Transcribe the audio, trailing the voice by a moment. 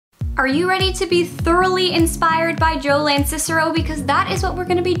Are you ready to be thoroughly inspired by Joe Lanzisero? Because that is what we're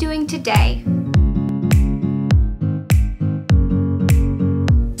going to be doing today.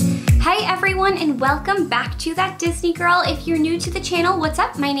 Hey everyone, and welcome back to That Disney Girl. If you're new to the channel, what's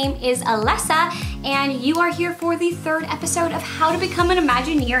up? My name is Alessa, and you are here for the third episode of How to Become an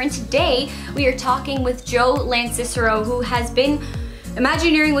Imagineer. And today we are talking with Joe Lanzisero, who has been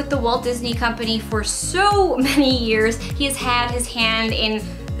Imagineering with the Walt Disney Company for so many years. He has had his hand in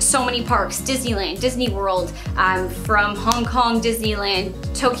so many parks: Disneyland, Disney World, from Hong Kong Disneyland,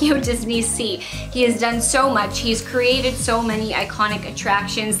 Tokyo DisneySea. He has done so much. He's created so many iconic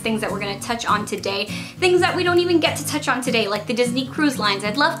attractions, things that we're going to touch on today, things that we don't even get to touch on today, like the Disney Cruise Lines.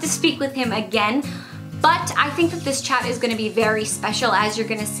 I'd love to speak with him again, but I think that this chat is going to be very special, as you're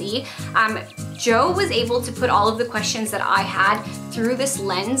going to see. Joe was able to put all of the questions that I had through this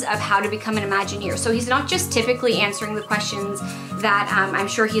lens of how to become an Imagineer. So he's not just typically answering the questions that I'm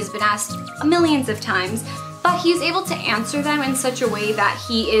sure he's been asked millions of times, but he's able to answer them in such a way that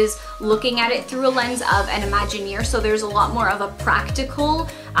he is looking at it through a lens of an Imagineer. So there's a lot more of a practical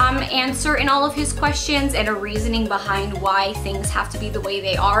answer in all of his questions, and a reasoning behind why things have to be the way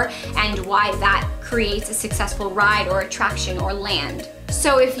they are and why that creates a successful ride or attraction or land.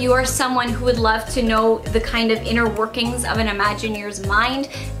 So if you are someone who would love to know the kind of inner workings of an Imagineer's mind,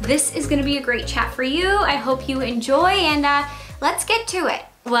 this is going to be a great chat for you. I hope you enjoy, and let's get to it.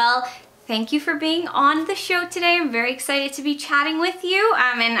 Well, thank you for being on the show today. I'm very excited to be chatting with you.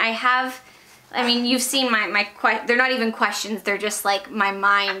 And you've seen they're not even questions, they're just like my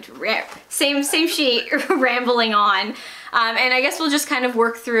mind, same sheet, rambling on. And I guess we'll just kind of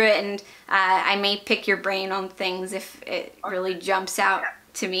work through it, and I may pick your brain on things if it really jumps out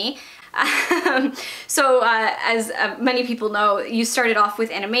to me. So as many people know, you started off with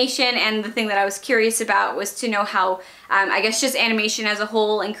animation, and the thing that I was curious about was to know how, I guess just animation as a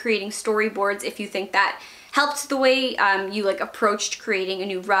whole and creating storyboards, if you think that helped the way you approached creating a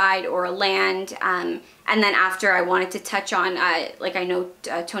new ride or a land. And then after, I wanted to touch on, I know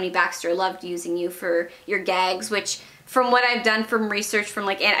Tony Baxter loved using you for your gags, which from what I've done from research from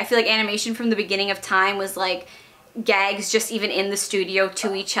I feel like animation from the beginning of time was like gags just even in the studio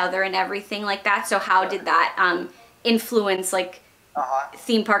to each other and everything like that. So how did that influence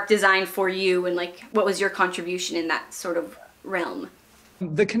theme park design for you, and what was your contribution in that sort of realm?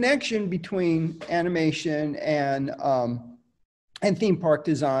 The connection between animation and theme park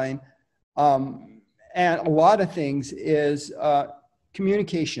design and a lot of things is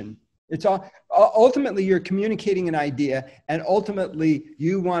communication. It's ultimately you're communicating an idea, and ultimately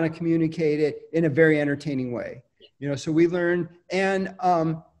you want to communicate it in a very entertaining way. So we learn, and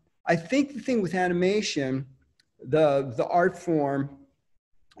I think the thing with animation, the art form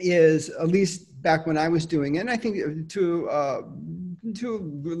is, at least back when I was doing it, and I think to a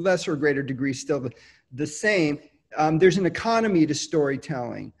lesser or greater degree still the same, there's an economy to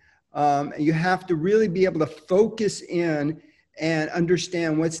storytelling. You have to really be able to focus in and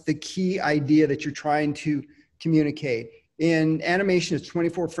understand what's the key idea that you're trying to communicate. In animation, it's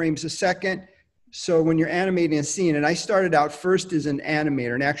 24 frames a second. So when you're animating a scene, and I started out first as an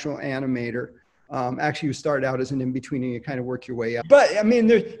animator, an actual animator. Actually, you start out as an in-between and you kind of work your way up. But I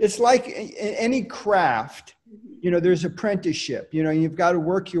mean, it's like any craft, there's apprenticeship, you've got to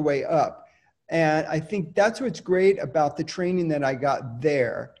work your way up. And I think that's what's great about the training that I got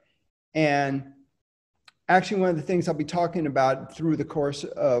there. And actually, one of the things I'll be talking about through the course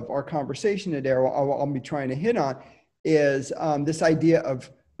of our conversation today, or I'll be trying to hit on, is this idea of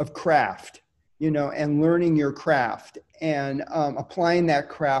craft, and learning your craft and applying that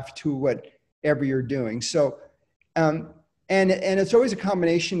craft to whatever you're doing. So, and it's always a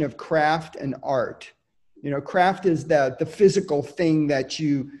combination of craft and art. Craft is the physical thing that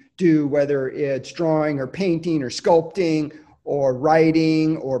you do, whether it's drawing or painting or sculpting or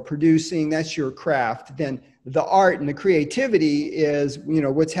writing or producing. That's your craft. Then the art and the creativity is,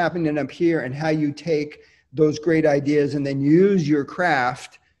 what's happening up here and how you take those great ideas and then use your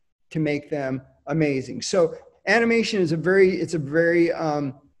craft to make them amazing. So animation is a very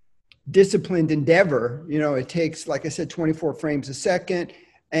disciplined endeavor. It takes, like I said, 24 frames a second.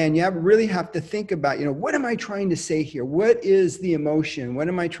 And you really have to think about, what am I trying to say here? What is the emotion? What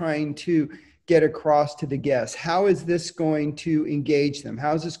am I trying to get across to the guests? How is this going to engage them?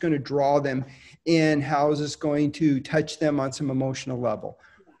 How is this going to draw them in? How is this going to touch them on some emotional level?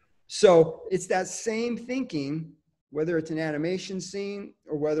 So it's that same thinking, whether it's an animation scene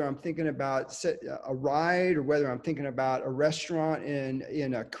or whether I'm thinking about a ride or whether I'm thinking about a restaurant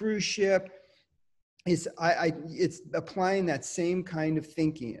in a cruise ship. it's applying that same kind of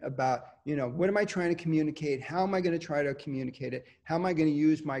thinking about, what am I trying to communicate? How am I going to try to communicate it? How am I going to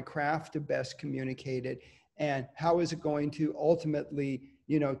use my craft to best communicate it? And how is it going to ultimately,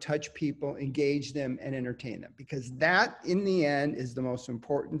 touch people, engage them, and entertain them? Because that, in the end, is the most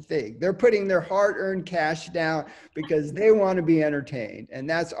important thing. They're putting their hard-earned cash down because they want to be entertained. And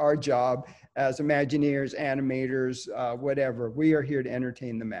that's our job as Imagineers, animators, whatever. We are here to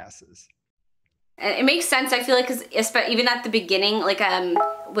entertain the masses. And it makes sense, I feel like, because even at the beginning, like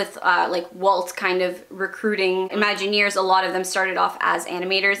with like Walt kind of recruiting Imagineers, a lot of them started off as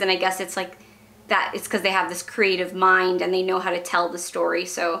animators, and I guess it's like that it's because they have this creative mind and they know how to tell the story.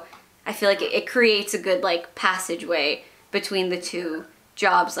 So I feel like it creates a good like passageway between the two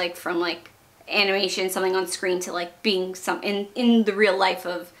jobs, like from like animation, something on screen, to like being some in the real life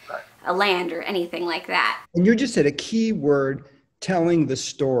of a land or anything like that. And you just said a key word, telling the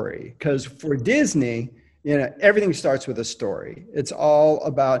story, because for Disney, everything starts with a story. It's all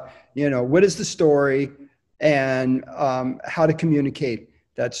about, what is the story and how to communicate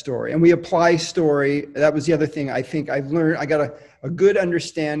that story. And we apply story. That was the other thing I think I've learned. I got a good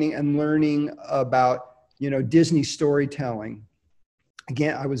understanding and learning about, Disney storytelling.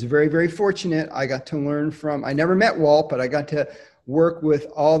 Again, I was very, very fortunate. I got to learn from, I never met Walt, but I got to work with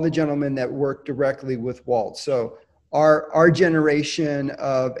all the gentlemen that worked directly with Walt. So our generation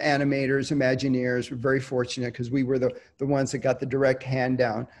of animators, Imagineers, were very fortunate because we were the ones that got the direct hand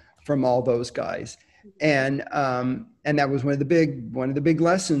down from all those guys. And that was one of the big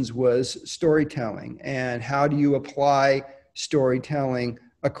lessons was storytelling, and how do you apply storytelling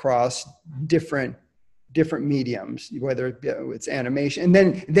across different mediums, whether it's animation.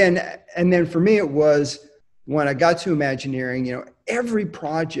 And then for me, it was when I got to Imagineering, every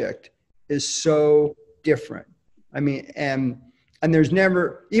project is so different. I mean, and there's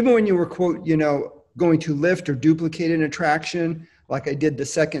never, even when you were, quote, going to lift or duplicate an attraction, like I did the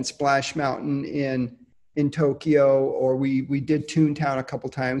second Splash Mountain in Tokyo, or we did Toontown a couple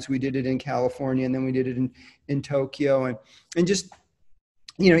times. We did it in California, and then we did it in Tokyo. And just,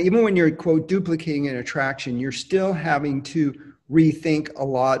 even when you're, quote, duplicating an attraction, you're still having to rethink a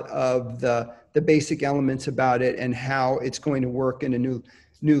lot of the basic elements about it and how it's going to work in a new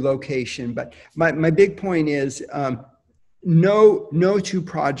location. But my big point is no two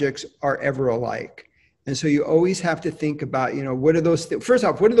projects are ever alike. And so you always have to think about, what are those first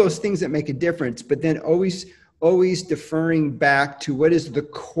off, what are those things that make a difference? But then always deferring back to what is the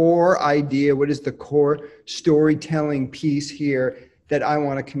core idea, what is the core storytelling piece here that I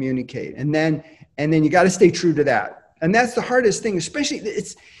want to communicate. And then you got to stay true to that. And that's the hardest thing, especially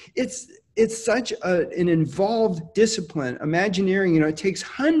it's such an involved discipline. Imagineering, it takes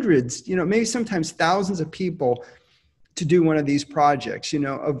hundreds, maybe sometimes thousands of people to do one of these projects,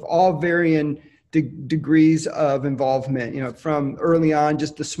 of all varying degrees of involvement, from early on,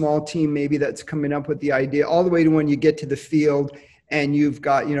 just a small team maybe that's coming up with the idea, all the way to when you get to the field and you've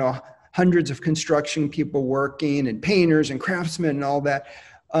got, hundreds of construction people working and painters and craftsmen and all that.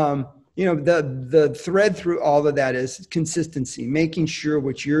 The thread through all of that is consistency, making sure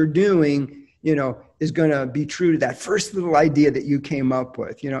what you're doing, is going to be true to that first little idea that you came up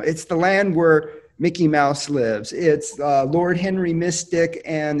with. It's the land where Mickey Mouse lives. It's Lord Henry Mystic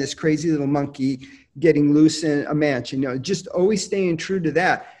and this crazy little monkey getting loose in a mansion. Just always staying true to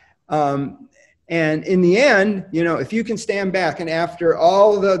that. And in the end, if you can stand back and after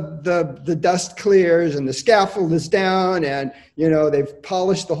all the dust clears and the scaffold is down and, they've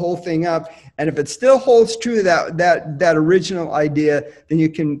polished the whole thing up, and if it still holds true to that original idea, then you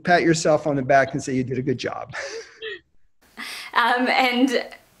can pat yourself on the back and say you did a good job. And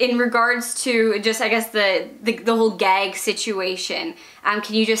in regards to just, I guess, the whole gag situation,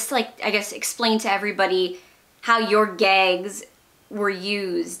 can you just explain to everybody how your gags were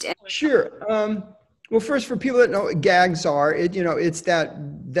used? Sure. Well, first, for people that know what gags are, it's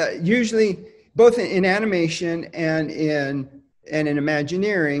that usually both in animation and in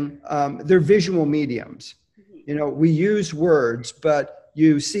Imagineering, they're visual mediums. We use words, but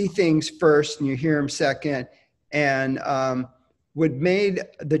you see things first and you hear them second. And what made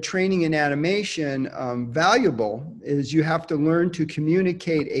the training in animation valuable is you have to learn to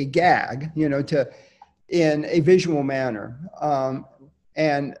communicate a gag, in a visual manner.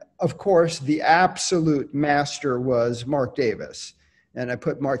 And of course, the absolute master was Mark Davis. And I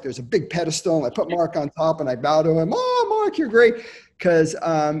put Mark, there's a big pedestal, and I put Mark on top and I bow to him. Oh, Mark, you're great. Because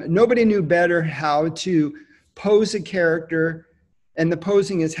nobody knew better how to pose a character. And the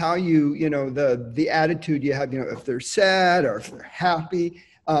posing is how the attitude you have, if they're sad or if they're happy.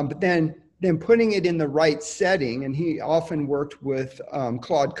 But then then putting it in the right setting. And he often worked with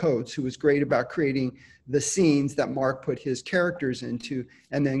Claude Coates, who was great about creating the scenes that Mark put his characters into,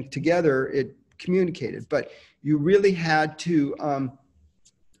 and then together it communicated. But you really had to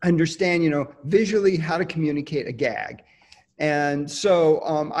understand, visually how to communicate a gag. And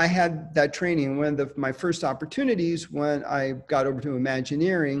so I had that training. One of my first opportunities when I got over to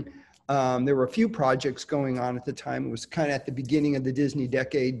Imagineering, there were a few projects going on at the time. It was kind of at the beginning of the Disney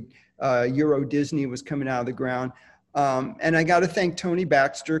decade. Euro Disney was coming out of the ground. And I got to thank Tony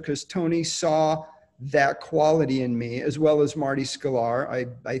Baxter, because Tony saw that quality in me, as well as Marty Sklar.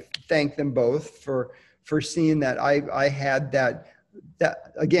 I thank them both for seeing that I had that,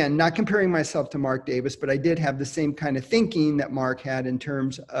 again, not comparing myself to Mark Davis, but I did have the same kind of thinking that Mark had in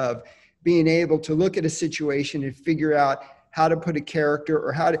terms of being able to look at a situation and figure out how to put a character,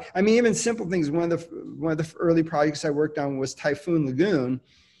 or how to, even simple things. One of the early projects I worked on was Typhoon Lagoon.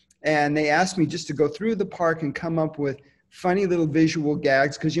 And they asked me just to go through the park and come up with funny little visual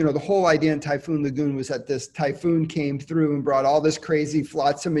gags. Because, the whole idea in Typhoon Lagoon was that this typhoon came through and brought all this crazy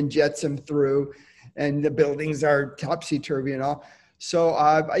flotsam and jetsam through, and the buildings are topsy-turvy and all. So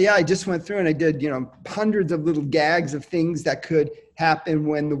I just went through and I did, hundreds of little gags of things that could happen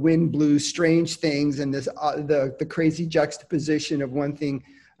when the wind blew, strange things, and this the crazy juxtaposition of one thing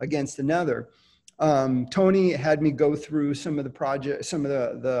against another. Tony had me go through some of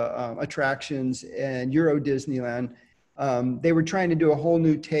the attractions in Euro Disneyland. They were trying to do a whole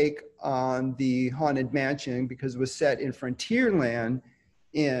new take on the Haunted Mansion because it was set in Frontierland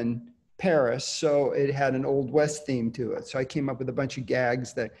in Paris, so it had an Old West theme to it. So I came up with a bunch of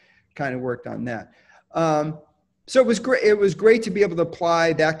gags that kind of worked on that. So it was great. It was great to be able to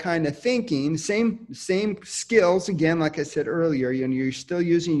apply that kind of thinking. Same skills. Again, like I said earlier, you're still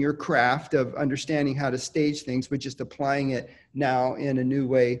using your craft of understanding how to stage things, but just applying it now in a new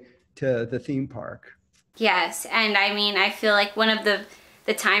way to the theme park. Yes, and I feel like one of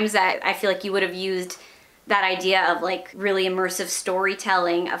the times that I feel like you would have used that idea of like really immersive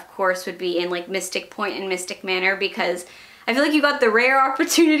storytelling, of course, would be in like Mystic Point and Mystic Manor, because I feel like you got the rare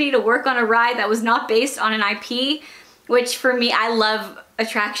opportunity to work on a ride that was not based on an IP, which for me, I love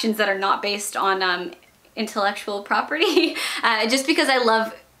attractions that are not based on intellectual property, just because I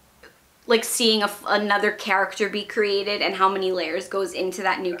love like seeing another character be created and how many layers goes into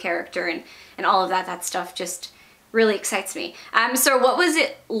that new character, and all of that stuff just really excites me. So what was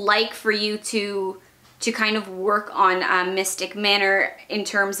it like for you to kind of work on Mystic Manor in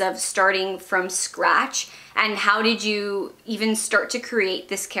terms of starting from scratch? And how did you even start to create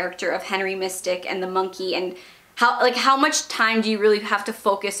this character of Henry Mystic and the monkey? And how much time do you really have to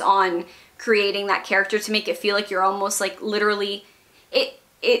focus on creating that character to make it feel like you're almost like literally,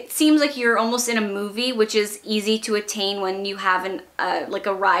 it seems like you're almost in a movie, which is easy to attain when you have like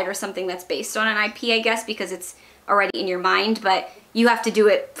a ride or something that's based on an IP, I guess, because it's already in your mind. But you have to do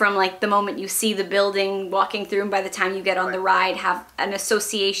it from like the moment you see the building walking through, and by the time you get on the ride, have an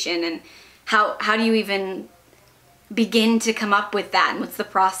association. And how do you even begin to come up with that, and what's the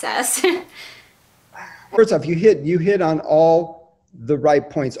process? First off, you hit on all the right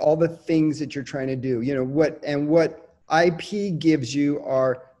points, all the things that you're trying to do. What IP gives you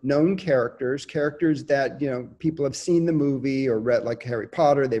are known characters that people have seen the movie or read, like Harry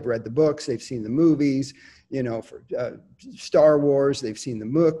Potter. They've read the books, they've seen the movies. For Star Wars, they've seen the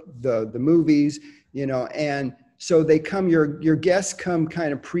movies. And so they come. Your guests come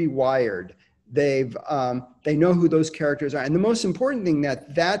kind of pre-wired. They know who those characters are. And the most important thing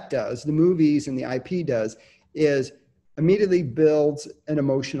that does, the movies and the IP does, is immediately builds an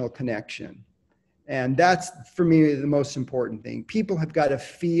emotional connection. And that's, for me, the most important thing. People have got to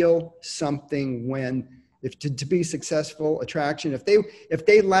feel something to be successful attraction. If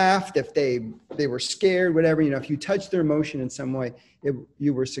they laughed, if they were scared, whatever, if you touch their emotion in some way,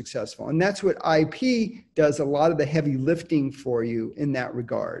 you were successful. And that's what IP does, a lot of the heavy lifting for you in that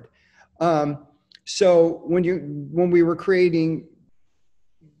regard. So when we were creating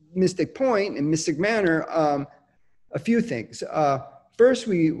Mystic Point and Mystic Manor, a few things. First,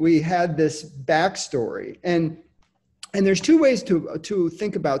 we had this backstory, and there's two ways to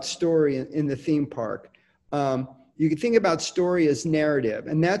think about story in the theme park. You can think about story as narrative,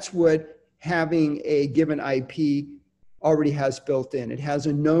 and that's what having a given IP already has built in. It has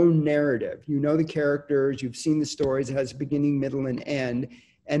a known narrative. You know the characters, you've seen the stories, it has a beginning, middle, and end.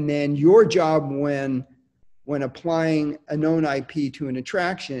 And then your job when applying a known IP to an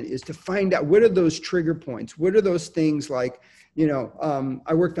attraction is to find out what are those trigger points. What are those things like,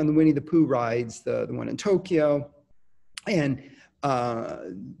 I worked on the Winnie the Pooh rides, the one in Tokyo, and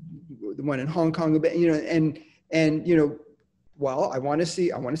the one in Hong Kong, and Well, I want to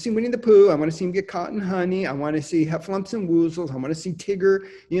see Winnie the Pooh. I want to see him get caught in honey. I want to see Heffalumps and Woozles. I want to see Tigger,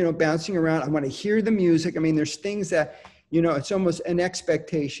 bouncing around. I want to hear the music. I mean, there's things that, it's almost an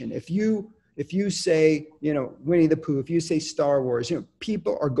expectation. If you say, Winnie the Pooh, if you say Star Wars,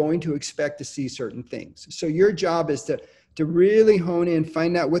 people are going to expect to see certain things. So your job is to really hone in,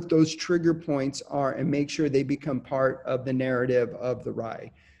 find out what those trigger points are, and make sure they become part of the narrative of the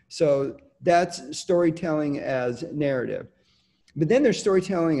ride. So that's storytelling as narrative. But then there's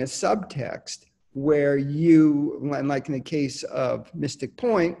storytelling as subtext, where you, like in the case of Mystic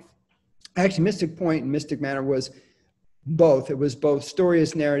Point, actually Mystic Point and Mystic Manor was both. It was both story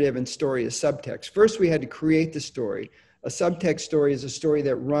as narrative and story as subtext. First, we had to create the story. A subtext story is a story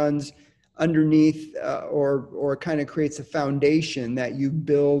that runs underneath or kind of creates a foundation that you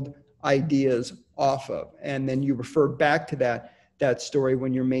build ideas off of. And then you refer back to that story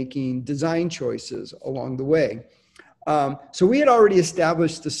when you're making design choices along the way. So we had already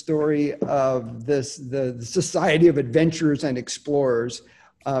established the story of the Society of Adventurers and Explorers.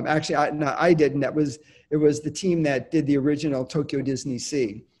 Actually, I didn't. It was the team that did the original Tokyo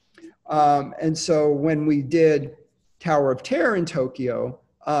DisneySea. And so when we did Tower of Terror in Tokyo,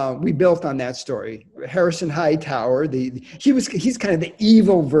 we built on that story. Harrison Hightower, he's kind of the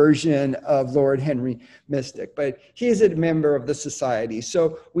evil version of Lord Henry Mystic, but he is a member of the society.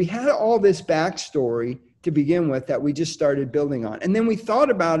 So we had all this backstory to begin with that we just started building on. And then we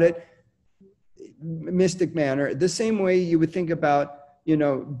thought about it, Mystic Manor, the same way you would think about,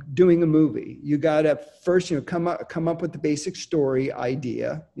 doing a movie. You got to first, come up with the basic story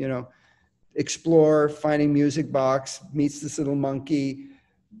idea, explore, finding music box, meets this little monkey.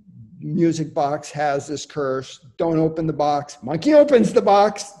 Music box has this curse. Don't open the box. Monkey opens the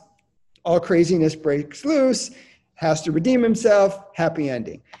box. All craziness breaks loose. Has to redeem himself. Happy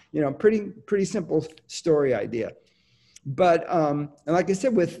ending. Pretty simple story idea. But and like I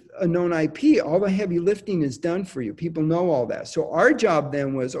said, with a known IP, all the heavy lifting is done for you. People know all that. So our job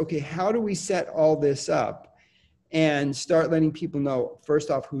then was, okay, how do we set all this up and start letting people know, first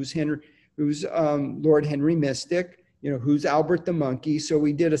off, who's Lord Henry Mystic, who's Albert the monkey. So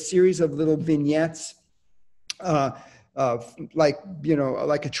we did a series of little vignettes, like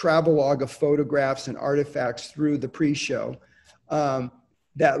a travelogue of photographs and artifacts through the pre-show,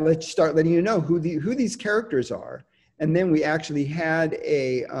 that let's start letting you know who these characters are. And then we actually had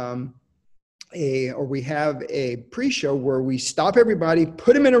we have a pre-show where we stop everybody,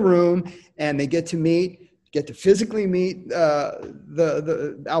 put them in a room, and they get to physically meet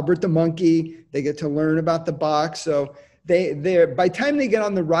the Albert the monkey. They get to learn about the box. So by the time they get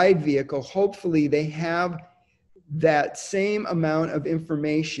on the ride vehicle, hopefully they have that same amount of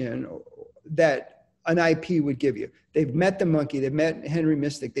information that an IP would give you. They've met the monkey. They've met Henry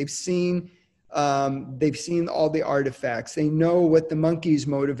Mystic. They've seen all the artifacts. They know what the monkey's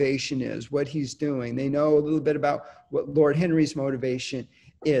motivation is, what he's doing. They know a little bit about what Lord Henry's motivation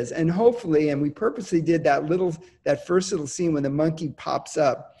is. And hopefully, and we purposely did that first little scene when the monkey pops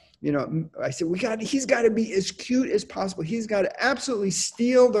up, I said, he's got to be as cute as possible. He's got to absolutely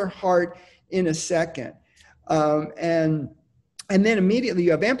steal their heart in a second. And then immediately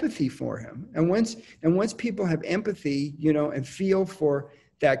you have empathy for him. And once people have empathy, and feel for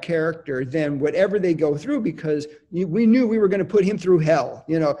that character, then whatever they go through, because we knew we were going to put him through hell.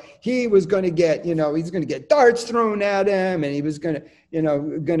 He was going to get, he's going to get darts thrown at him, and he was going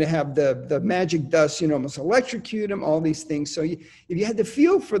to have the magic dust, almost electrocute him, all these things. So if you had to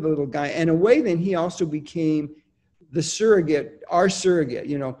feel for the little guy, in a way, then he also became the surrogate, our surrogate.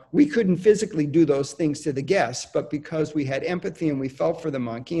 We couldn't physically do those things to the guests, but because we had empathy and we felt for the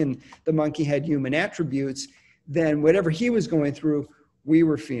monkey, and the monkey had human attributes, then whatever he was going through, we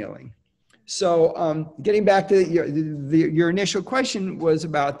were feeling. So getting back to your initial question was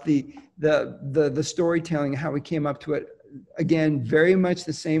about the storytelling, how we came up to it. Again, very much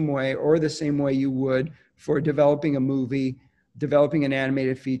the same way, or the same way you would for developing a movie, developing an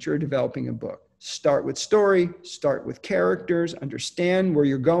animated feature, or developing a book. Start with story, start with characters, understand where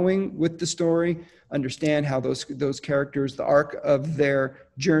you're going with the story, understand how those characters, the arc of their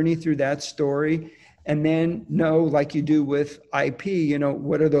journey through that story, and then know, like you do with IP,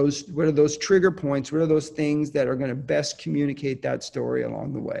 what are those trigger points? What are those things that are going to best communicate that story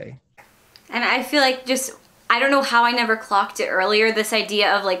along the way? And I feel like I don't know how I never clocked it earlier, this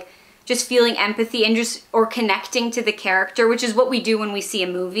idea of just feeling empathy and or connecting to the character, which is what we do when we see a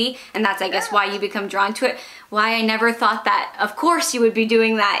movie. And that's, I guess, why you become drawn to it. Why I never thought that, of course, you would be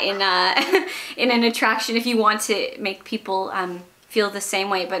doing that in an attraction if you want to make people feel the same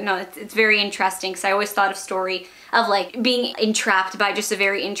way. But no, it's very interesting, because I always thought of story of being entrapped by just a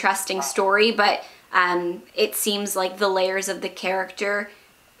very interesting story, but it seems like the layers of the character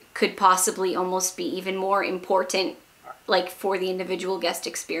could possibly almost be even more important, like for the individual guest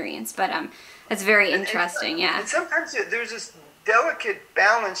experience. But that's very interesting. Yeah. And sometimes there's this delicate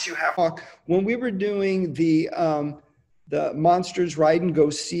balance you have. When we were doing the Monsters Ride and Go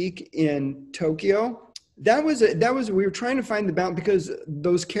Seek in Tokyo, that was we were trying to find the balance because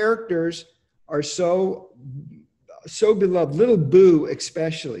those characters are so beloved. Little Boo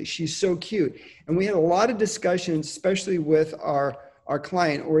especially, she's so cute, and we had a lot of discussions, especially with our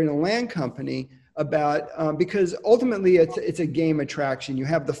client or in a land company, about because ultimately it's a game attraction. You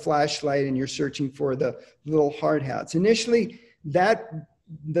have the flashlight and you're searching for the little hard hats. Initially,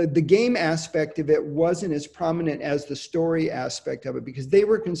 the game aspect of it wasn't as prominent as the story aspect of it, because they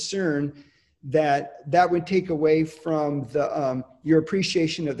were concerned that would take away from your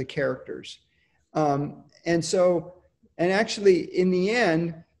appreciation of the characters. And actually in the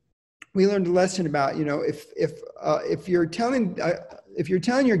end, we learned a lesson about, if you're telling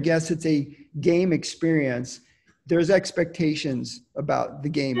your guests it's a game experience, there's expectations about the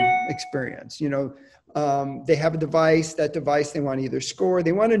game experience. They have a device, that device they want to either score,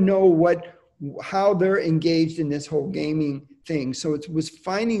 they want to know how they're engaged in this whole gaming thing. So it was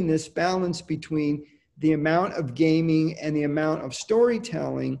finding this balance between the amount of gaming and the amount of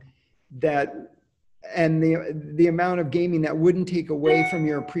storytelling and the amount of gaming that wouldn't take away from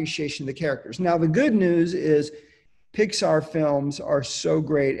your appreciation of the characters. Now, the good news is Pixar films are so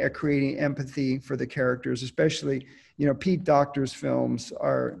great at creating empathy for the characters, especially, Pete Docter's films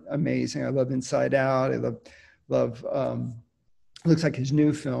are amazing. I love Inside Out. I love looks like his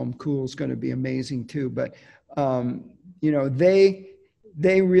new film, Cool, is going to be amazing too. But,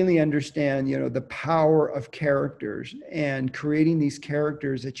 they really understand, the power of characters and creating these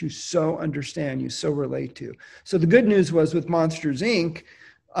characters that you so understand, you so relate to. So the good news was with Monsters, Inc.,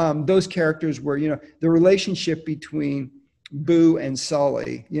 those characters were, the relationship between Boo and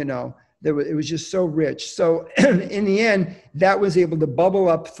Sully, it was just so rich. So in the end, that was able to bubble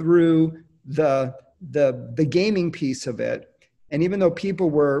up through the gaming piece of it. And even though people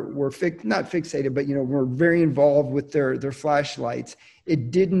were not fixated, but, were very involved with their flashlights,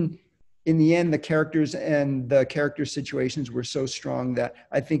 it didn't, in the end, the characters and the character situations were so strong that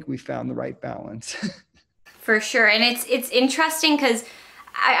I think we found the right balance. For sure. And it's interesting because,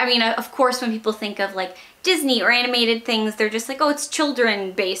 I mean, of course, when people think of like Disney or animated things, they're just like, oh, it's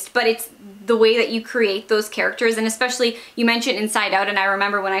children based, but it's the way that you create those characters. And especially you mentioned Inside Out. And I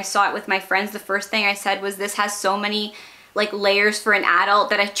remember when I saw it with my friends, the first thing I said was, this has so many like layers for an adult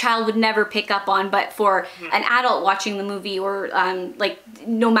that a child would never pick up on, but for an adult watching the movie, or like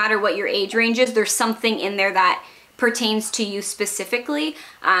no matter what your age range is, there's something in there that pertains to you specifically,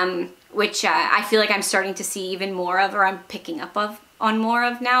 which I feel like I'm starting to see even more of, or I'm picking up on more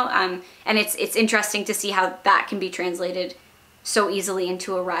of now. And it's interesting to see how that can be translated so easily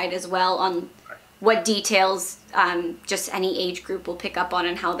into a ride as well, on what details just any age group will pick up on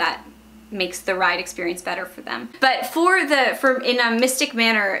and how that makes the ride experience better for them. But in Mystic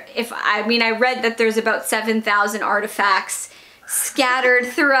Manor, I read that there's about 7,000 artifacts scattered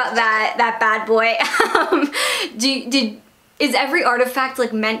throughout that bad boy. Is every artifact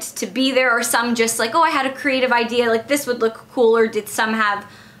like meant to be there, or some just like, oh, I had a creative idea, like this would look cool, or did some have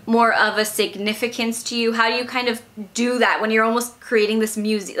more of a significance to you? How do you kind of do that when you're almost creating this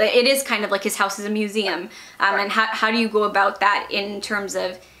museum? It is kind of like his house is a museum. And how do you go about that in terms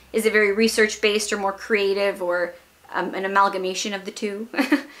of, is it very research-based or more creative, or an amalgamation of the two?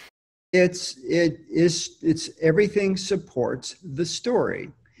 It's everything supports the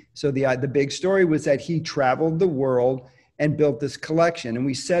story. So the big story was that he traveled the world and built this collection. And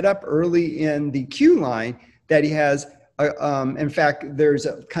we set up early in the queue line that he has, in fact, there's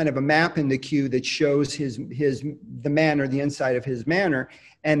a kind of a map in the queue that shows the manor, the inside of his manor,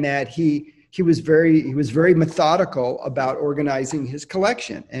 and that he was very methodical about organizing his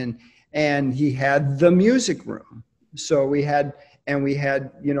collection, and he had the music room. So we had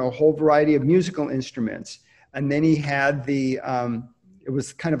a whole variety of musical instruments, and then he had it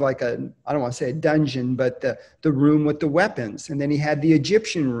was kind of like I don't want to say a dungeon, but the room with the weapons, and then he had the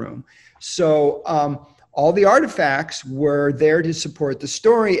Egyptian room. So all the artifacts were there to support the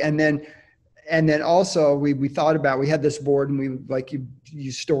story, and then also we thought about, we had this board, and we you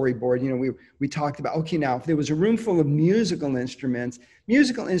storyboard, we talked about, okay, now if there was a room full of musical instruments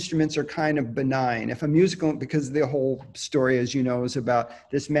are kind of benign. Because the whole story, as you know, is about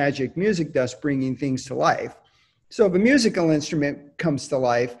this magic music dust bringing things to life. So if a musical instrument comes to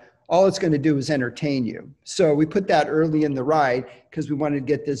life, all it's going to do is entertain you. So we put that early in the ride because we wanted to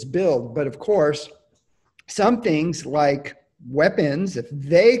get this build. But of course, some things like weapons, if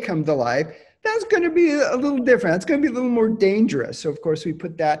they come to life, that's going to be a little different. That's going to be a little more dangerous. So of course we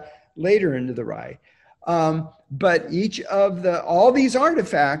put that later into the ride. But all these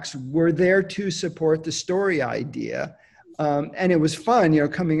artifacts were there to support the story idea. And it was fun,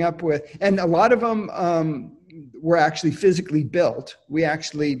 coming up with, and a lot of them were actually physically built. We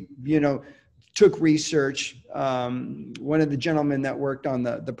actually, took research. One of the gentlemen that worked on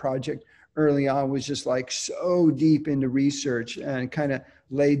the project early on was just like so deep into research and kind of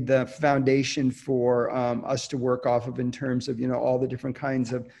laid the foundation for us to work off of in terms of, all the different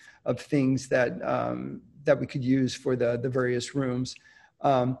kinds of things that we could use for the various rooms.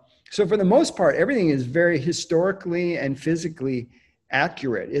 So for the most part, everything is very historically and physically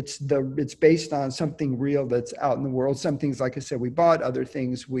accurate. It's based on something real that's out in the world. Some things, like I said, we bought, other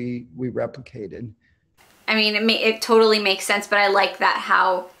things we replicated. I mean, it totally makes sense, but I like that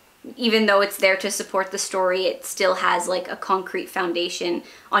how even though it's there to support the story, it still has like a concrete foundation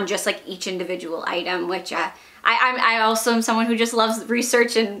on just like each individual item, which I also am someone who just loves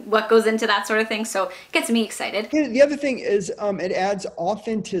research and what goes into that sort of thing. So it gets me excited. The other thing is it adds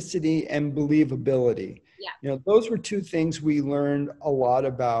authenticity and believability. Yeah. Those were two things we learned a lot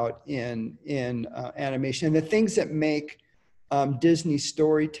about in animation. And the things that make Disney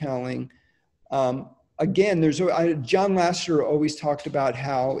storytelling, again, John Lasseter always talked about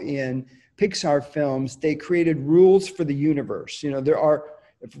how in Pixar films, they created rules for the universe. There are,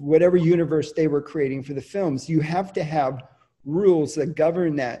 whatever universe they were creating for the films, you have to have rules that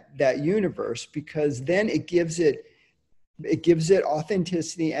govern that universe, because then it gives it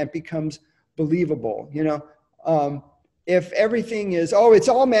authenticity and becomes believable. If everything is, it's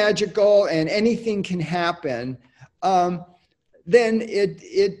all magical and anything can happen, then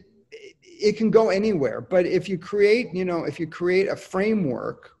it can go anywhere. But if you create a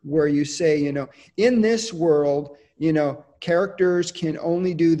framework where you say, in this world, characters can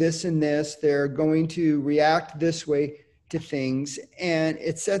only do this and this, they're going to react this way to things, and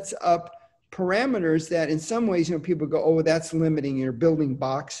it sets up parameters that in some ways, people go, oh, that's limiting, you're building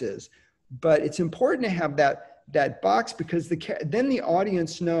boxes. But it's important to have that box, because then the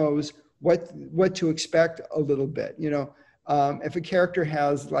audience knows what to expect a little bit. If a character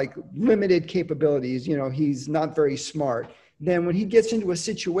has like limited capabilities, he's not very smart, then when he gets into a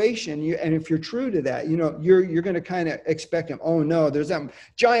situation, and if you're true to that, you're going to kind of expect him, oh no, there's that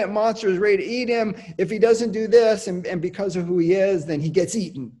giant monster is ready to eat him. If he doesn't do this, and because of who he is, then he gets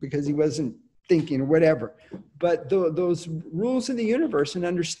eaten because he wasn't thinking or whatever. But those rules of the universe and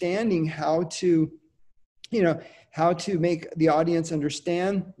understanding how to make the audience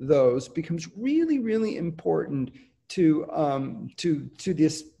understand those becomes really, really important to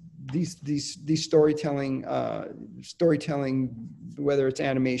these storytelling, whether it's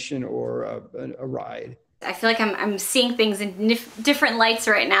animation or a ride. I feel like I'm seeing things in different lights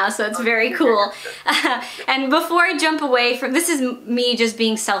right now, so it's very cool. And before I jump away from, this is me just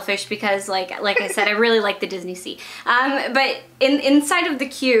being selfish because like I said, I really like the DisneySea. But inside of the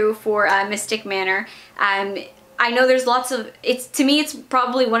queue for Mystic Manor, I know there's lots of, to me it's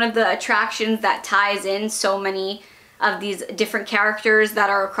probably one of the attractions that ties in so many of these different characters that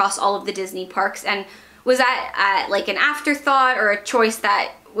are across all of the Disney parks. And was that like an afterthought or a choice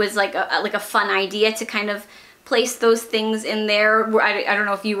that was like a fun idea to kind of place those things in there? I don't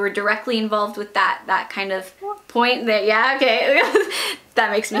know if you were directly involved with that kind of point there. Yeah, okay.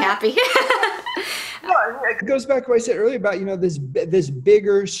 That makes me happy. It goes back to what I said earlier about, this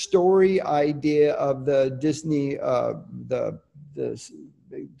bigger story idea of the Disney, the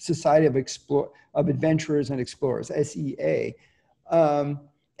Society of Adventurers and Explorers, SEA.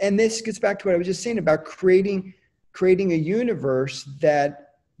 And this gets back to what I was just saying about creating a universe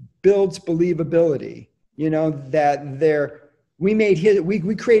that builds believability, that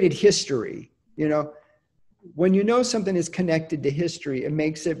we created history, when something is connected to history, it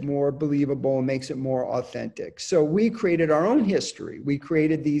makes it more believable and makes it more authentic. So we created our own history. We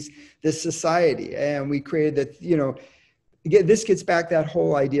created this society, and we created that, again, this gets back that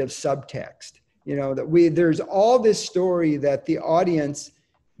whole idea of subtext, that there's all this story that the audience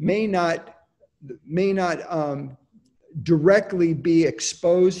may not directly be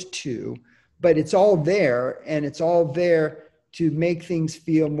exposed to, but it's all there, and it's all there to make things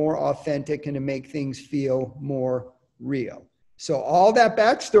feel more authentic and to make things feel more real. So all that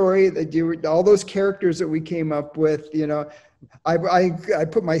backstory all those characters that we came up with, I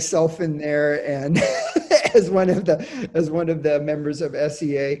put myself in there, and as one of the members of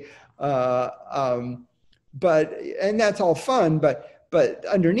SEA, and that's all fun, but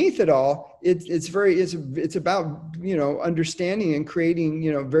underneath it all, it's about understanding and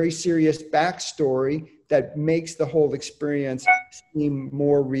creating very serious backstory that makes the whole experience seem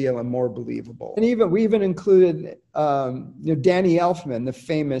more real and more believable. And we even included Danny Elfman, the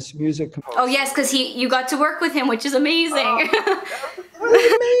famous music composer. Oh yes, because you got to work with him, which is amazing. That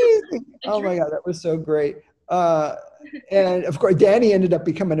was amazing. Oh my God, that was so great. And of course, Danny ended up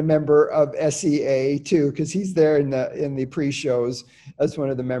becoming a member of SEA too, because he's there in the pre-shows as one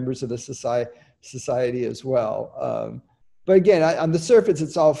of the members of the society as well. But again, on the surface,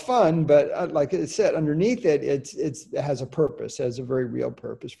 it's all fun, but like I said, underneath it, it has a purpose, has a very real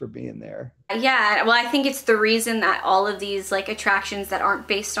purpose for being there. Yeah, well, I think it's the reason that all of these like attractions that aren't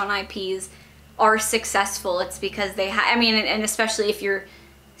based on IPs are successful. It's because they I mean, and especially if you're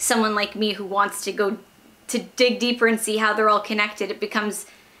someone like me who wants to go to dig deeper and see how they're all connected, it becomes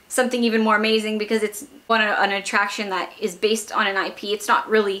something even more amazing because it's an attraction that is based on an IP. It's not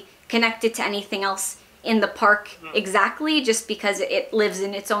really connected to anything else in the park exactly, just because it lives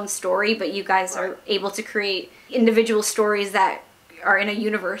in its own story, but you guys are able to create individual stories that are in a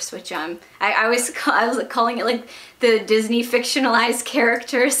universe, which I was calling it like the Disney fictionalized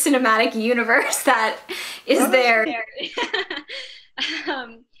character cinematic universe that is there.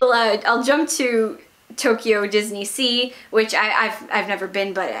 I'll jump to Tokyo DisneySea, which I've never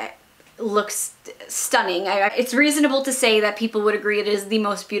been, but it looks stunning. It's reasonable to say that people would agree it is the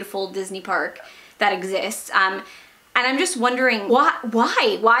most beautiful Disney park that exists. And I'm just wondering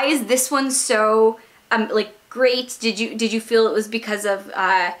why is this one so like great? Did you feel it was because of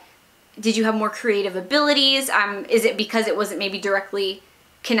did you have more creative abilities? Is it because it wasn't maybe directly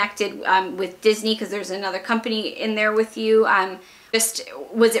connected with Disney because there's another company in there with you? Just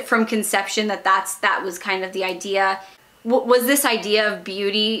was it from conception that was kind of the idea? Was this idea of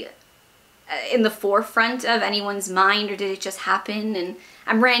beauty in the forefront of anyone's mind, or did it just happen? And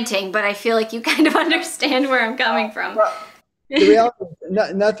I'm ranting, but I feel like you kind of understand where I'm coming from. The reality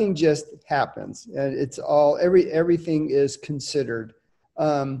is nothing just happens. It's all everything is considered.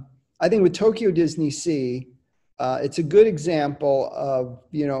 I think with Tokyo DisneySea, it's a good example of,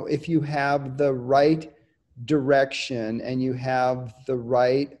 if you have the right direction and you have the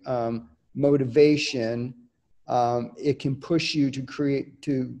right motivation, it can push you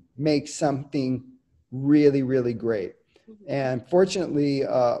to make something really, really great. And fortunately,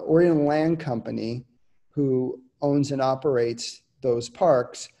 Oriental Land Company, who owns and operates those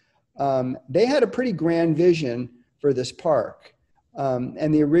parks, they had a pretty grand vision for this park.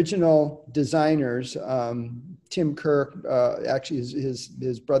 And the original designers, Tim Kirk, actually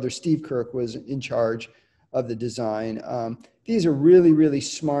his brother Steve Kirk was in charge of the design. These are really, really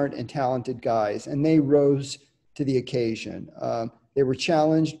smart and talented guys, and they rose to the occasion. They were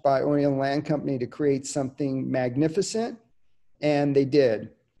challenged by Oriental Land Company to create something magnificent, and they did.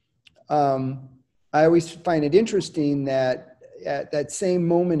 I always find it interesting that at that same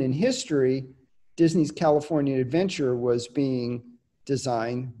moment in history, Disney's California Adventure was being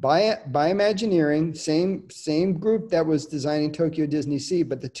designed by Imagineering, same group that was designing Tokyo DisneySea,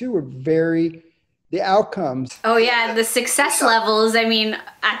 but the two were the outcomes. Oh yeah, the success levels, I mean,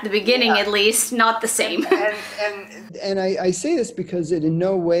 at the beginning at least, not the same. And I say this because it in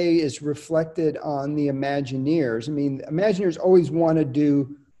no way is reflected on the Imagineers. I mean, Imagineers always want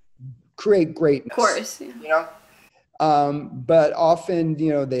to create greatness. Of course. Yeah. But often,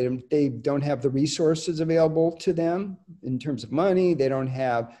 they don't have the resources available to them in terms of money. They don't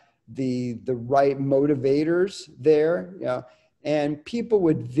have the right motivators there. And people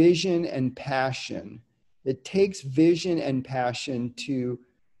with vision and passion. It takes vision and passion to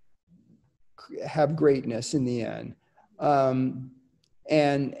have greatness in the end. And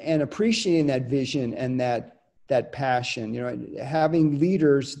appreciating that vision and that passion, having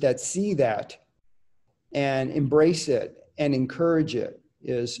leaders that see that and embrace it and encourage it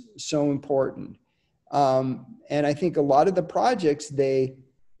is so important. And I think a lot of the projects,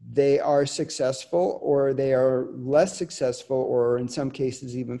 they are successful or they are less successful, or in some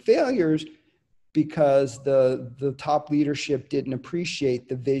cases even failures, because the top leadership didn't appreciate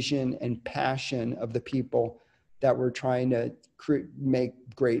the vision and passion of the people that were trying to make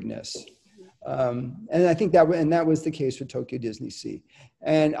greatness. And I think that was the case with Tokyo DisneySea.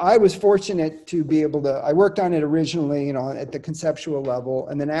 And I was fortunate to be able to, I worked on it originally, at the conceptual level,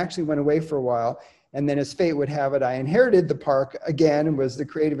 and then actually went away for a while. And then as fate would have it, I inherited the park again and was the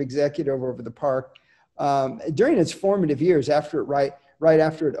creative executive over the park during its formative years right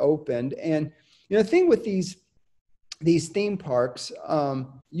after it opened. And the thing with these theme parks,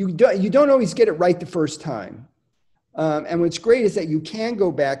 you don't always get it right the first time. And what's great is that you can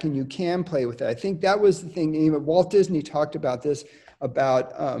go back and you can play with it. I think that was the thing. Walt Disney talked about this,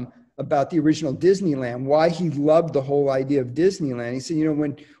 about about the original Disneyland, why he loved the whole idea of Disneyland. He said, you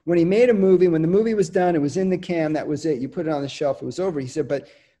know, when he made a movie, when the movie was done, it was in the can, that was it. You put it on the shelf, it was over. He said,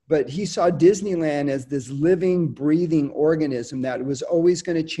 but he saw Disneyland as this living, breathing organism that was always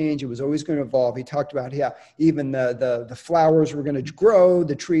going to change. It was always going to evolve. He talked about how even the flowers were going to grow,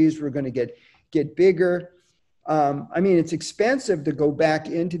 the trees were going to get bigger. I mean, it's expensive to go back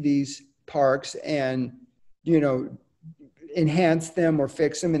into these parks and, you know, enhance them or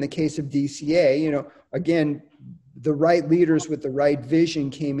fix them. In the case of DCA, you know, again, the right leaders with the right vision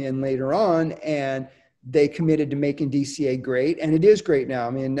came in later on, and they committed to making DCA great. And it is great now. I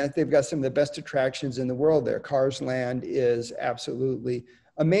mean, they've got some of the best attractions in the world there. Cars Land is absolutely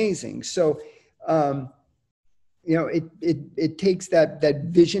amazing. So, you know, it takes that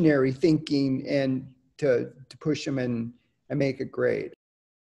visionary thinking and to push them and make it great.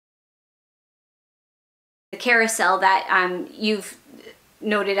 The carousel that you've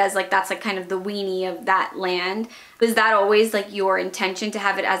noted as like, that's like kind of the weenie of that land. Was that always like your intention to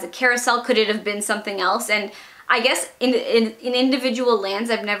have it as a carousel? Could it have been something else? And I guess in individual lands,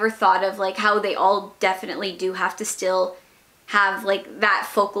 I've never thought of like how they all definitely do have to still have like that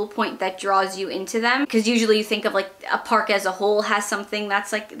focal point that draws you into them. Because usually you think of like a park as a whole has something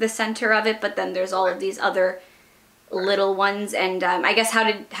that's like the center of it, but then there's all of these other little ones. And I guess how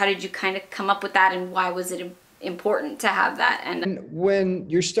did you kind of come up with that, and why was it important to have that? And when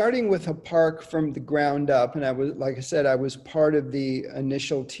you're starting with a park from the ground up, and I was, like I said, I was part of the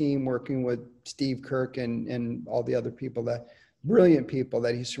initial team working with Steve Kirk and all the other people, that brilliant people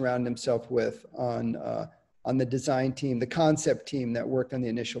that he surrounded himself with on the design team, the concept team that worked on the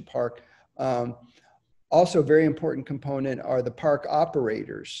initial park. Also, a very important component are the park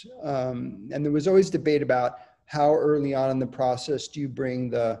operators. And there was always debate about how early on in the process do you bring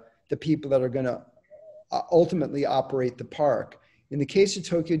the people that are going to ultimately operate the park. In the case of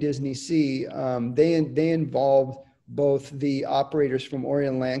Tokyo DisneySea, they involved both the operators from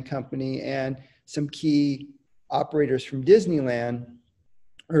Oriental Land Company and some key operators from Disneyland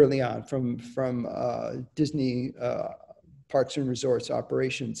early on, from Disney Parks and Resorts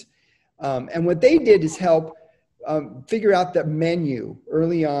operations. And what they did is help figure out the menu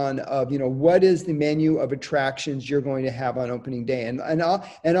early on of, you know, what is the menu of attractions you're going to have on opening day, and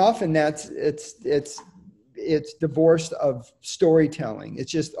often it's divorced of storytelling.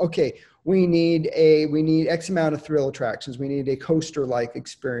 It's just, okay, we need X amount of thrill attractions. We need a coaster-like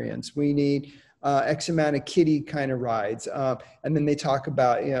experience. We need X amount of kiddie kind of rides. And then they talk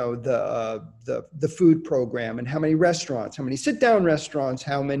about, you know, the food program and how many restaurants, how many sit-down restaurants,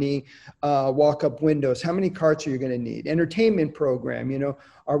 how many walk-up windows, how many carts are you going to need? Entertainment program, you know,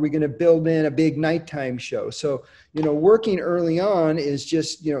 are we going to build in a big nighttime show? So, you know, working early on is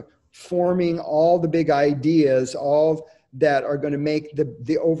just, you know, forming all the big ideas, all that are going to make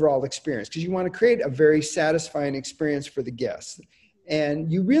the overall experience, because you want to create a very satisfying experience for the guests.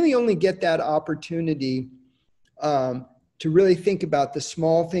 And you really only get that opportunity to really think about the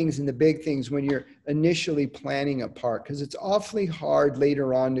small things and the big things when you're initially planning a park, because it's awfully hard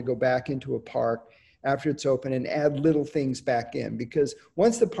later on to go back into a park after it's open and add little things back in, because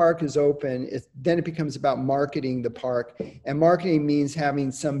once the park is open, then it becomes about marketing the park. And marketing means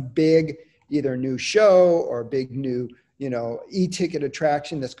having some big, either new show or a big new, you know, e-ticket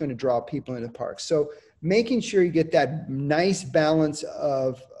attraction that's going to draw people into the park. So making sure you get that nice balance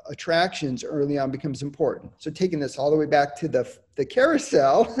of attractions early on becomes important. So taking this all the way back to the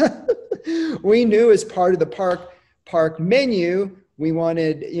carousel, we knew as part of the park menu, we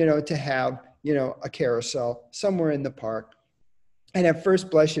wanted, you know, to have, you know, a carousel somewhere in the park. And at first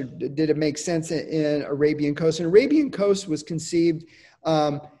blush, did it make sense in Arabian Coast? And Arabian Coast was conceived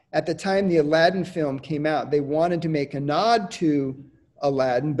at the time the Aladdin film came out. They wanted to make a nod to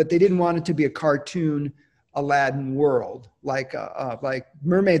Aladdin, but they didn't want it to be a cartoon Aladdin world, like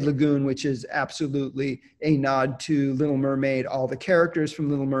Mermaid Lagoon, which is absolutely a nod to Little Mermaid, all the characters from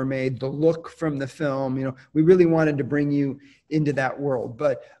Little Mermaid, the look from the film. You know, we really wanted to bring you into that world.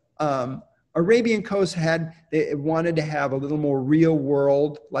 But Arabian Coast they wanted to have a little more real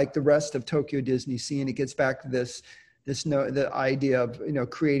world, like the rest of Tokyo DisneySea, and it gets back to the idea of, you know,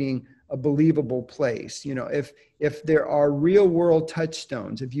 creating a believable place. You know, if there are real world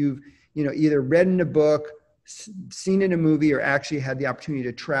touchstones, if you've, you know, either read in a book, seen in a movie, or actually had the opportunity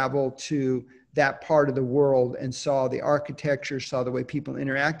to travel to that part of the world and saw the architecture, saw the way people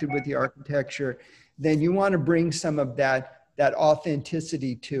interacted with the architecture, then you want to bring some of that that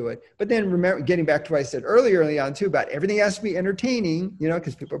authenticity to it. But then remember, getting back to what I said early on too, about everything has to be entertaining, you know,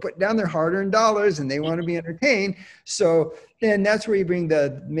 because people are putting down their hard-earned dollars and they want to be entertained. So then that's where you bring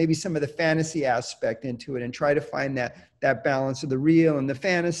maybe some of the fantasy aspect into it and try to find that balance of the real and the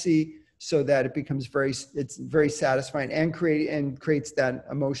fantasy, so that it becomes it's very satisfying and creates that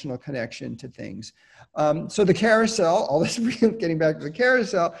emotional connection to things. So the carousel, all this getting back to the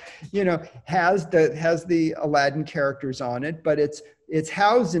carousel, you know, has the Aladdin characters on it, but it's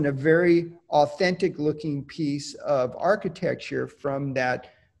housed in a very authentic looking piece of architecture from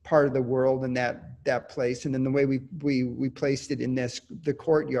that part of the world and that place. And then the way we placed it in the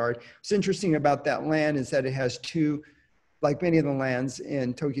courtyard. What's interesting about that land is that it has two, like many of the lands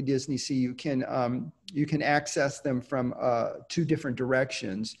in Tokyo DisneySea, you can access them from two different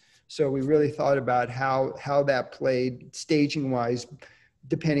directions. So we really thought about how that played staging wise,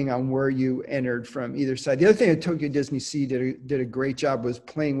 depending on where you entered from either side. The other thing that Tokyo DisneySea did a great job was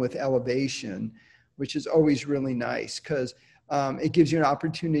playing with elevation, which is always really nice, because it gives you an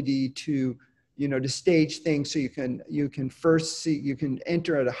opportunity to, you know, to stage things so you can first see, you can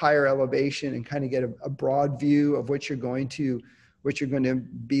enter at a higher elevation and kind of get a broad view of what you're going to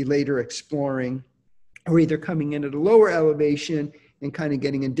be later exploring, or either coming in at a lower elevation and kind of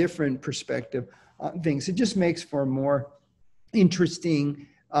getting a different perspective on things. It just makes for a more interesting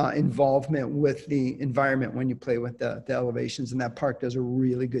involvement with the environment when you play with the elevations, and that park does a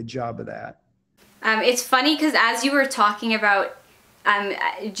really good job of that. It's funny because as you were talking about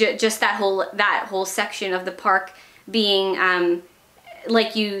just that whole section of the park being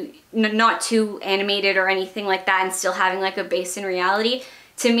like not too animated or anything like that, and still having like a base in reality.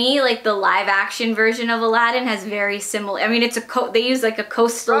 To me, like the live action version of Aladdin has very similar. I mean, they use like a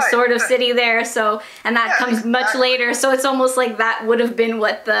coastal sort of city there, so, and that comes much later. So it's almost like that would have been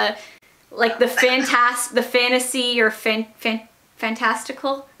what the fantasy or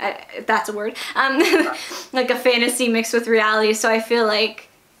fantastical, if that's a word, like a fantasy mixed with reality. So I feel like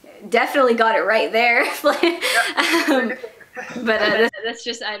definitely got it right there. But that's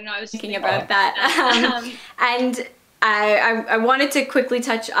just, I don't know, I was thinking about that. And I wanted to quickly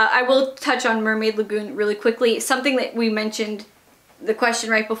touch, I will touch on Mermaid Lagoon really quickly. Something that we mentioned, the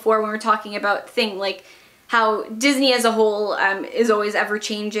question right before when we're talking about like how Disney as a whole is always ever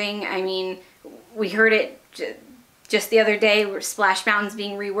changing. I mean, we heard it just the other day, where Splash Mountain's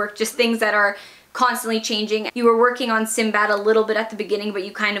being reworked, just things that are constantly changing. You were working on Sinbad a little bit at the beginning, but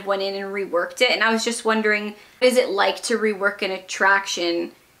you kind of went in and reworked it. And I was just wondering, what is it like to rework an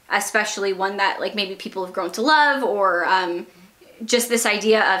attraction, especially one that like maybe people have grown to love, or just this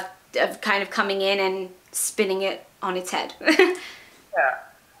idea of kind of coming in and spinning it on its head?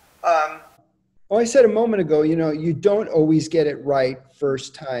 Well, I said a moment ago, you know, you don't always get it right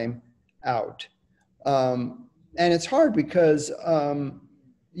first time out. And it's hard because,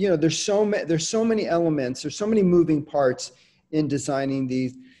 you know, there's so many elements, there's so many moving parts in designing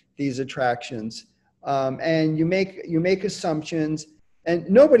these attractions. And you make assumptions. And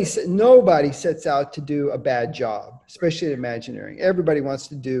nobody sets out to do a bad job, especially at Imagineering. Everybody wants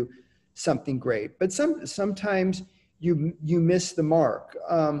to do something great, but sometimes you miss the mark.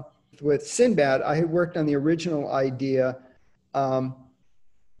 With Sinbad, I had worked on the original idea,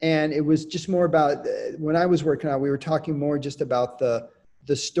 and it was just more about, when I was working on it, we were talking more just about the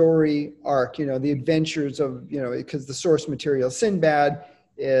story arc, you know, the adventures of, you know, because the source material, Sinbad,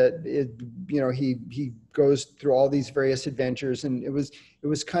 you know, he goes through all these various adventures, and it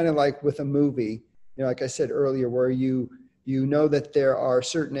was kind of like with a movie, you know, like I said earlier, where you know that there are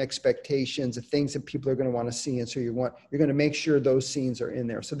certain expectations of things that people are going to want to see, and so you're going to make sure those scenes are in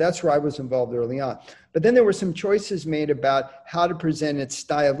there. So that's where I was involved early on. But then there were some choices made about how to present it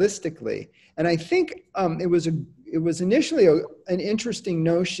stylistically, and I think it was initially an interesting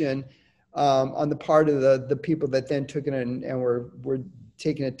notion on the part of the people that then took it and were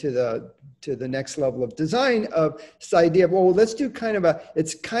taking it to the next level of design, of this idea of, well, let's do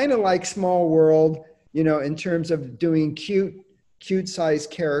it's kind of like Small World, you know, in terms of doing cute sized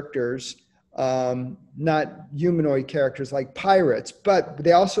characters, not humanoid characters like pirates, but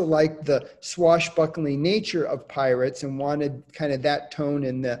they also liked the swashbuckling nature of pirates and wanted kind of that tone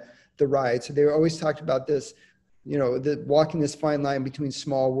in the ride. So they always talked about this, you know, walking this fine line between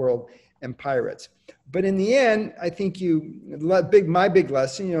Small World and pirates. But in the end, I think my big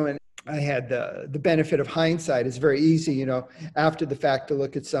lesson, you know, and I had the benefit of hindsight. It's very easy, you know, after the fact to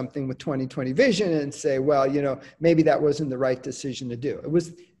look at something with 20/20 vision and say, well, you know, maybe that wasn't the right decision to do.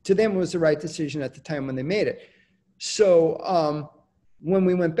 To them, it was the right decision at the time when they made it. So when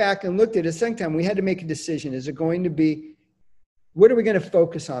we went back and looked at it a second time, we had to make a decision. Is it going to be what are we going to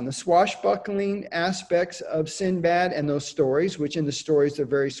focus on? The swashbuckling aspects of Sinbad and those stories, which in the stories are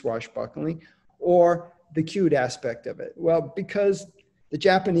very swashbuckling, or the cute aspect of it? Well, because the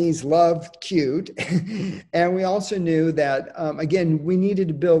Japanese love cute, and we also knew that, again, we needed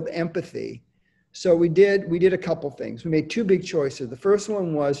to build empathy. So we did a couple things. We made two big choices. The first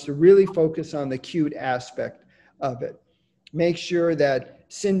one was to really focus on the cute aspect of it. Make sure that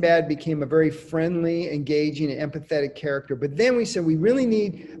Sinbad became a very friendly, engaging, and empathetic character. But then we said we really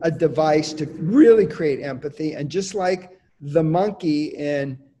need a device to really create empathy. And just like the monkey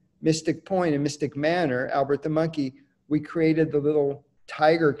in Mystic Point and Mystic Manor, Albert the monkey, we created the little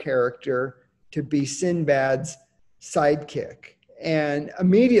tiger character to be Sinbad's sidekick. And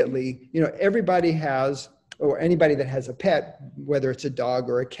immediately, everybody has, or anybody that has a pet, whether it's a dog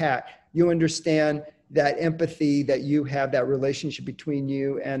or a cat, you understand that empathy that you have, that relationship between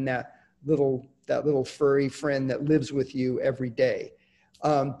you and that little furry friend that lives with you every day.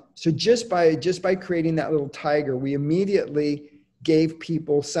 So just by creating that little tiger, we immediately gave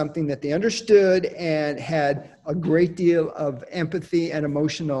people something that they understood and had a great deal of empathy and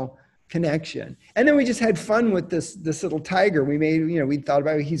emotional connection. And then we just had fun with this little tiger. We made, we thought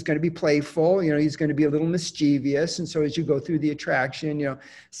about he's going to be playful, he's going to be a little mischievous. And so as you go through the attraction,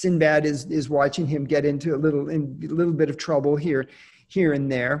 Sinbad is watching him get into a little bit of trouble here and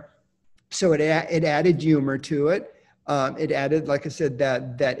there. So it added humor to it. It added, like I said,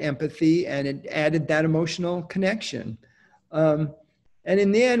 that empathy, and it added that emotional connection. And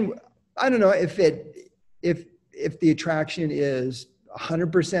in the end, I don't know if the attraction is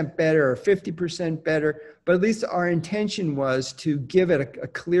 100% better or 50% better, but at least our intention was to give it a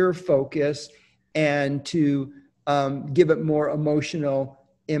clear focus and to give it more emotional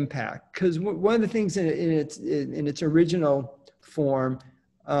impact. Because one of the things in its original form,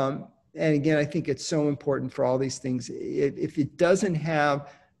 and again, I think it's so important for all these things, if it doesn't have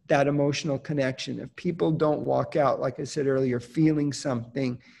that emotional connection, if people don't walk out, like I said earlier, feeling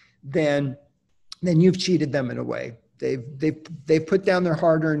something, then you've cheated them in a way. They've put down their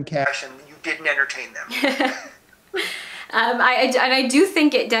hard-earned cash and you didn't entertain them. I do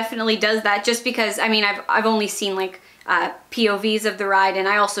think it definitely does that, just because, I've only seen POVs of the ride, and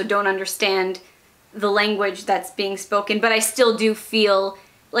I also don't understand the language that's being spoken, but I still do feel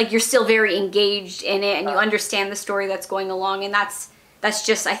like you're still very engaged in it and you understand the story that's going along, and that's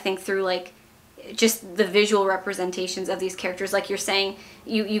just, I think, through just the visual representations of these characters. Like you're saying,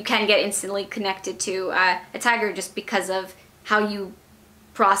 you can get instantly connected to a tiger just because of how you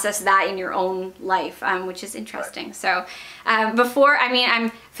process that in your own life, which is interesting. Right. So before,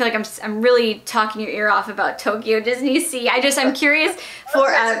 I feel like I'm really talking your ear off about Tokyo DisneySea. I'm curious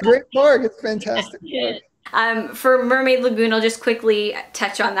for it's a great park. It's fantastic. For Mermaid Lagoon, I'll just quickly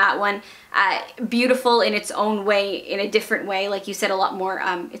touch on that one. Beautiful in its own way, in a different way. Like you said, a lot more.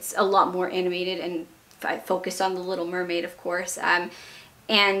 It's a lot more animated and focused on the Little Mermaid, of course.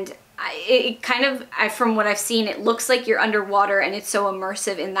 And it kind of, from what I've seen, it looks like you're underwater, and it's so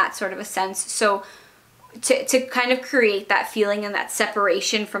immersive in that sort of a sense. So to kind of create that feeling and that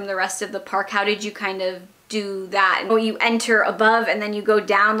separation from the rest of the park, how did you kind of do that? And you enter above and then you go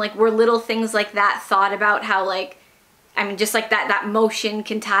down, were little things like that thought about, how just like that motion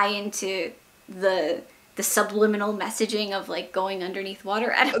can tie into the subliminal messaging of going underneath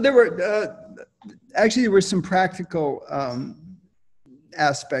water? There were some practical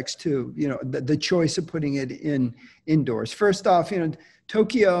aspects too, the choice of putting it indoors. First off,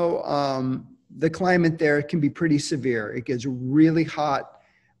 Tokyo, the climate there can be pretty severe. It gets really hot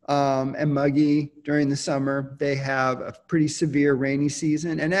and muggy during the summer. They have a pretty severe rainy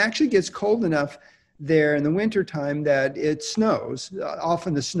season, and it actually gets cold enough there in the wintertime that it snows.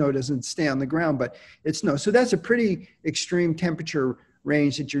 Often the snow doesn't stay on the ground, but it snows. So that's a pretty extreme temperature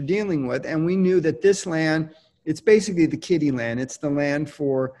range that you're dealing with. And we knew that this land, it's basically the kiddie land. It's the land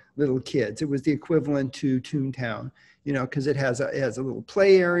for little kids. It was the equivalent to Toontown, because it has a little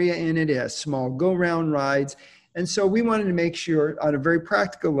play area in it. It has small go-round rides. And so we wanted to make sure on a very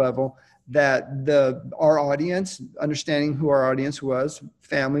practical level that our audience, understanding who our audience was,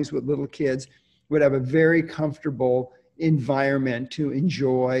 families with little kids, would have a very comfortable environment to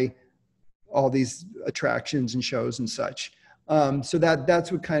enjoy all these attractions and shows and such. So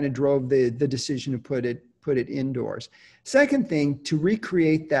that's what kind of drove the decision to put it indoors. Second thing, to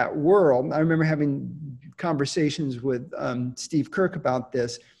recreate that world, I remember having conversations with Steve Kirk about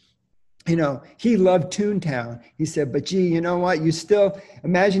this. He loved Toontown. He said, but gee, you know what? You still,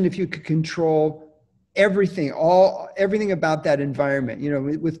 imagine if you could control everything about that environment.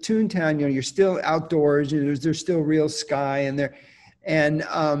 With Toontown, you're still outdoors. There's still real sky in there. And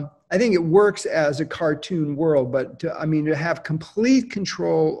I think it works as a cartoon world, but to have complete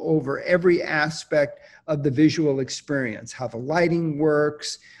control over every aspect of the visual experience, how the lighting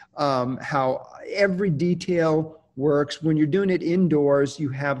works, how every detail works. When you're doing it indoors, you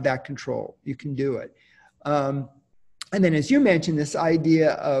have that control. You can do it. And then, as you mentioned, this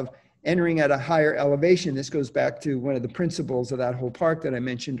idea of entering at a higher elevation, this goes back to one of the principles of that whole park that I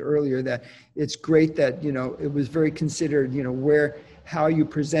mentioned earlier, that it's great that, it was very considered, how you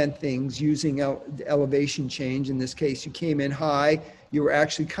present things using elevation change. In this case, you came in high, you were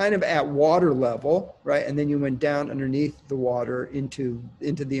actually kind of at water level, right? And then you went down underneath the water into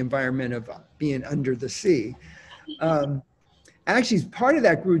the environment of being under the sea. Actually, part of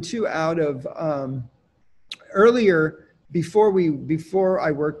that grew too out of earlier, before I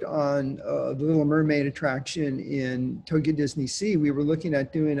worked on the Little Mermaid attraction in Tokyo DisneySea, we were looking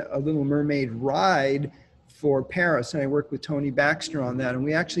at doing a Little Mermaid ride for Paris, and I worked with Tony Baxter on that, and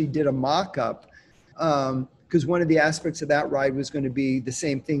we actually did a mock-up because one of the aspects of that ride was going to be the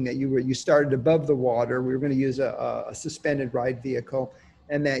same thing, that you started above the water. We were going to use a suspended ride vehicle,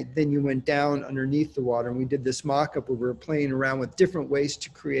 and then you went down underneath the water, and we did this mock-up where we were playing around with different ways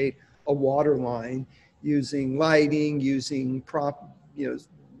to create a water line, using lighting, using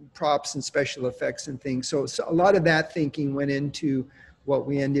props and special effects and things. So a lot of that thinking went into what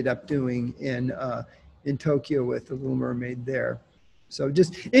we ended up doing in Tokyo with the Little Mermaid there. So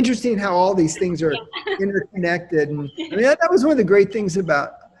just interesting how all these things are interconnected. And that was one of the great things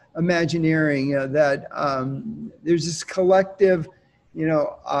about Imagineering, that there's this collective,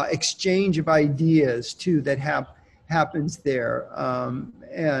 exchange of ideas too that happens there,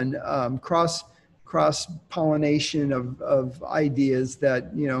 and cross-pollination of ideas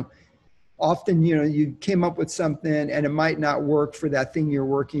that, often, you came up with something and it might not work for that thing you're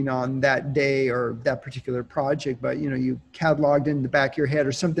working on that day or that particular project, but, you cataloged in the back of your head,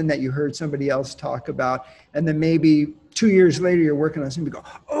 or something that you heard somebody else talk about. And then maybe 2 years later, you're working on something, you go,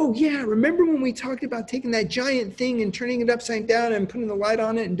 oh yeah, remember when we talked about taking that giant thing and turning it upside down and putting the light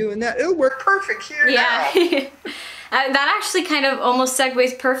on it and doing that? It'll work perfect here now. That actually kind of almost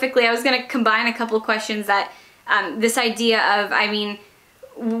segues perfectly. I was going to combine a couple of questions that this idea of,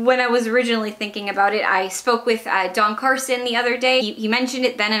 when I was originally thinking about it, I spoke with Don Carson the other day. He mentioned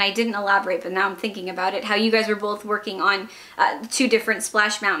it then and I didn't elaborate, but now I'm thinking about it, how you guys were both working on 2 different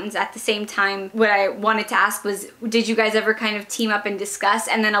splash mountains at the same time. What I wanted to ask was, did you guys ever kind of team up and discuss?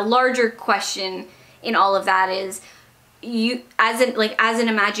 And then a larger question in all of that is, you as an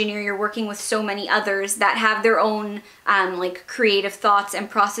Imagineer, you're working with so many others that have their own creative thoughts and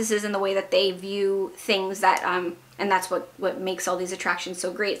processes in the way that they view things, that and that's what makes all these attractions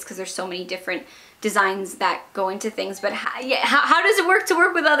so great. It's because there's so many different designs that go into things. But how does it work to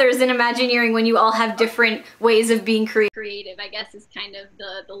work with others in Imagineering when you all have different ways of being creative, I guess, is kind of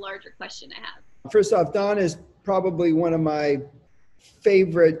the larger question I have. First off, Don is probably one of my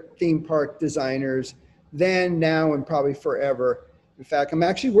favorite theme park designers, then, now, and probably forever. In fact, I'm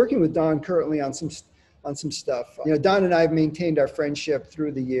actually working with Don currently on some stuff. Don and I have maintained our friendship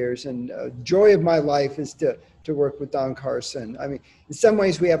through the years, and joy of my life is to work with Don Carson. In some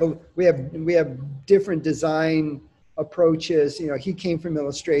ways we have different design approaches. He came from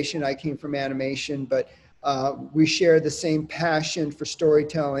illustration, I came from animation, but we share the same passion for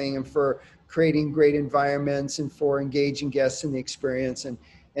storytelling and for creating great environments and for engaging guests in the experience.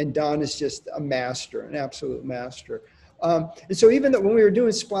 And Don is just a master, an absolute master. And so even though when we were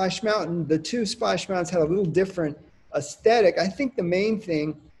doing Splash Mountain, the 2 Splash Mountains had a little different aesthetic. I think the main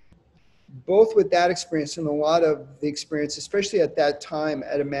thing, both with that experience and a lot of the experience, especially at that time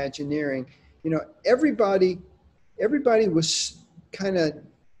at Imagineering, everybody was kind of,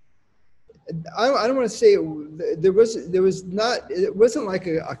 I don't want to say it wasn't like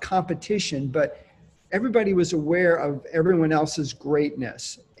a competition, but everybody was aware of everyone else's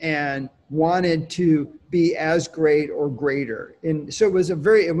greatness and wanted to be as great or greater. And so it was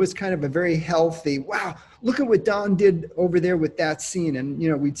kind of a very healthy, wow, look at what Don did over there with that scene. And,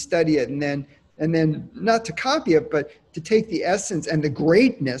 we'd study it and then not to copy it, but to take the essence and the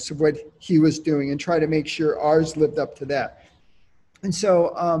greatness of what he was doing and try to make sure ours lived up to that. And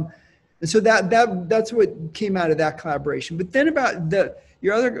so, that's what came out of that collaboration. But then about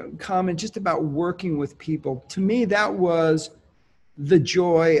your other comment, just about working with people, to me, that was the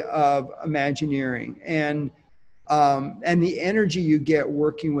joy of Imagineering, and the energy you get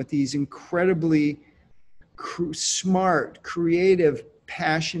working with these incredibly smart, creative,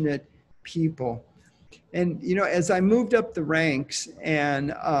 passionate people. And, as I moved up the ranks,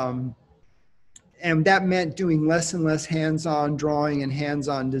 and that meant doing less and less hands-on drawing and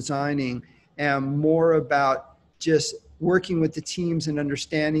hands-on designing, and more about just working with the teams and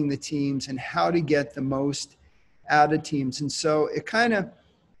understanding the teams and how to get the most out of teams. And so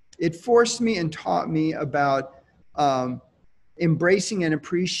it forced me and taught me about embracing and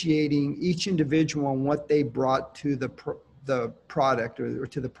appreciating each individual and what they brought to the product or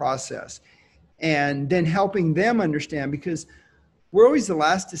to the process, and then helping them understand, because we're always the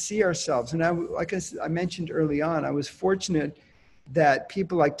last to see ourselves. And I mentioned early on, I was fortunate that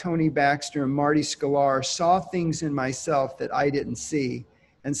people like Tony Baxter and Marty Sklar saw things in myself that I didn't see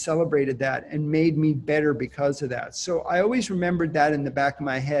and celebrated that and made me better because of that. So I always remembered that in the back of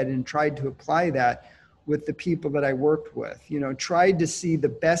my head and tried to apply that with the people that I worked with, tried to see the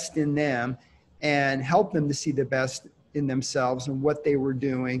best in them and help them to see the best in themselves and what they were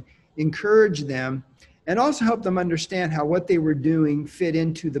doing, encourage them, and also help them understand how what they were doing fit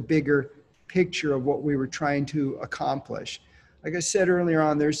into the bigger picture of what we were trying to accomplish. Like I said earlier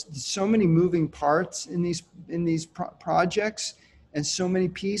on, there's so many moving parts in these projects and so many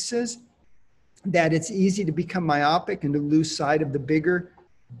pieces that it's easy to become myopic and to lose sight of the bigger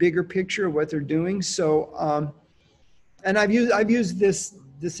picture of what they're doing. So, and I've used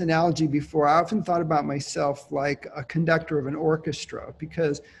this analogy before. I often thought about myself like a conductor of an orchestra,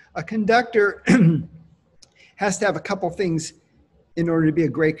 because a conductor has to have a couple things in order to be a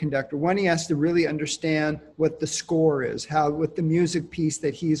great conductor. One, he has to really understand what the score is, what the music piece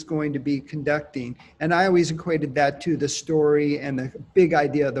that he's going to be conducting. And I always equated that to the story and the big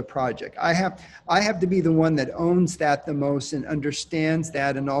idea of the project. I have to be the one that owns that the most and understands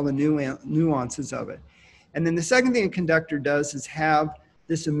that and all the nuances of it. And then the second thing a conductor does is have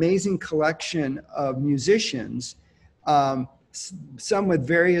this amazing collection of musicians, some with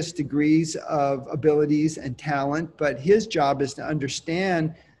various degrees of abilities and talent, but his job is to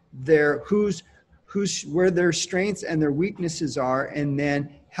understand where their strengths and their weaknesses are, and then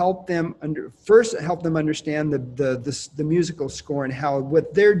help them understand the musical score and how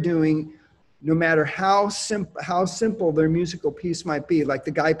what they're doing, no matter how simple their musical piece might be. Like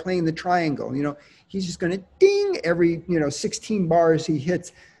the guy playing the triangle, he's just going to ding every 16 bars he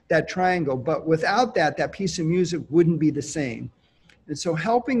hits that triangle, but without that piece of music wouldn't be the same. And so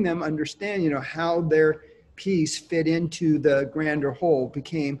helping them understand, how their piece fit into the grander whole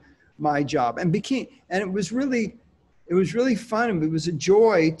became my job, and it was really fun. It was a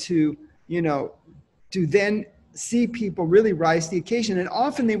joy to then see people really rise to the occasion. And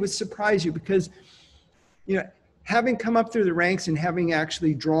often they would surprise you because, having come up through the ranks and having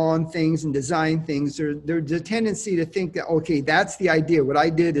actually drawn things and designed things, there's a tendency to think that, okay, that's the idea. What I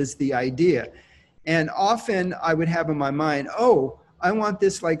did is the idea. And often I would have in my mind, oh, I want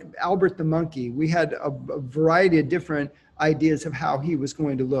this like Albert the monkey. We had a variety of different ideas of how he was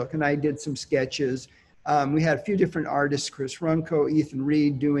going to look. And I did some sketches. We had a few different artists, Chris Runco, Ethan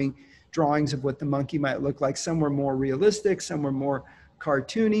Reed, doing drawings of what the monkey might look like. Some were more realistic, some were more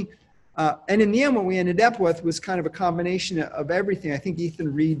cartoony. And in the end, what we ended up with was kind of a combination of everything. I think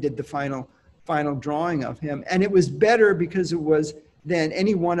Ethan Reed did the final drawing of him. And it was better because it was than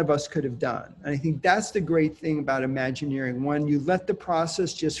any one of us could have done. And I think that's the great thing about Imagineering. When you let the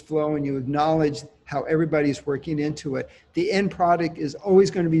process just flow and you acknowledge how everybody's working into it, the end product is always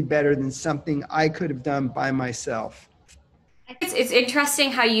going to be better than something I could have done by myself. It's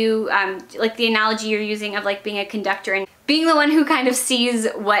interesting how you, like the analogy you're using of like being a conductor and being the one who kind of sees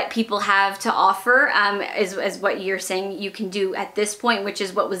what people have to offer, is what you're saying you can do at this point, which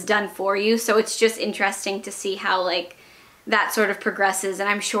is what was done for you. So it's just interesting to see how like that sort of progresses. And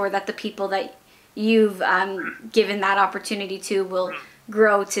I'm sure that the people that you've given that opportunity to will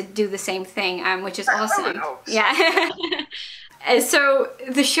grow to do the same thing, which is awesome. Yeah. So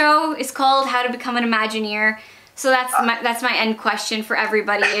the show is called How to Become an Imagineer. So that's my end question for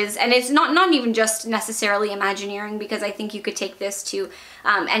everybody is, and it's not even just necessarily Imagineering, because I think you could take this to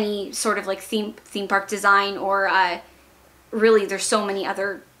any sort of like theme park design, or really there's so many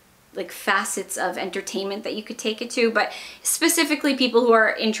other like facets of entertainment that you could take it to, but specifically people who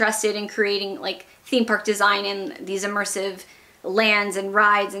are interested in creating like theme park design and these immersive lands and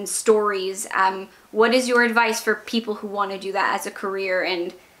rides and stories. What is your advice for people who want to do that as a career?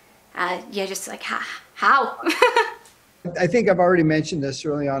 And yeah, just like how? I think I've already mentioned this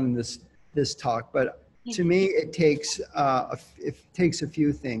early on in this talk, but to me it takes a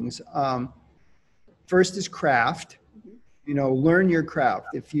few things. First is craft. Learn your craft.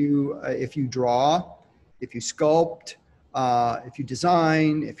 If you draw, if you sculpt, if you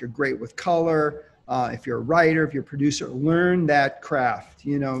design, if you're great with color, if you're a writer, if you're a producer, learn that craft.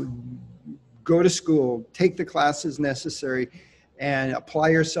 Go to school, take the classes necessary, and apply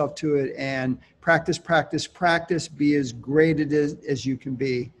yourself to it, and practice, practice, practice. Be as great as you can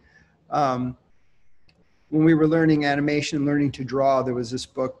be. when we were learning animation, learning to draw, there was this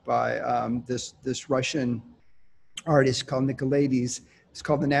book by this Russian artist called Nicolaides. It's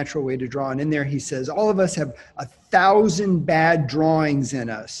called The Natural Way to Draw. And in there he says, all of us have 1,000 bad drawings in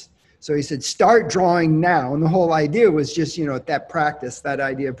us. So he said, start drawing now. And the whole idea was just, that practice, that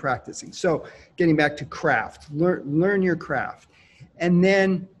idea of practicing. So getting back to craft, learn your craft. And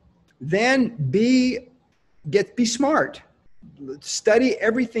then be smart. Study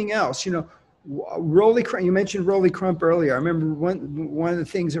everything else. Rolly Crump, you mentioned Rolly Crump earlier. I remember one of the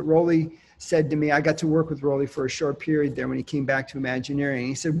things that Rolly said to me, I got to work with Rolly for a short period there when he came back to Imagineering.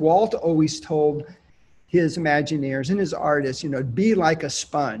 He said, Walt always told his Imagineers and his artists, be like a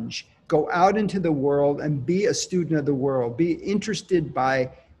sponge. Go out into the world and be a student of the world. Be interested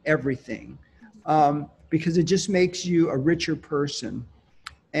by everything, because it just makes you a richer person.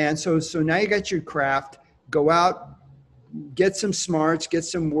 And so now you got your craft. Go out, get some smarts, get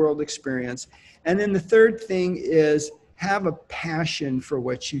some world experience. And then the third thing is have a passion for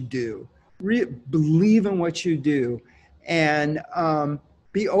what you do. Believe in what you do, and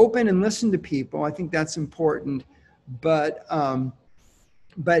be open and listen to people. I think that's important, but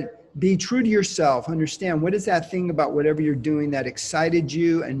be true to yourself. Understand, what is that thing about whatever you're doing that excited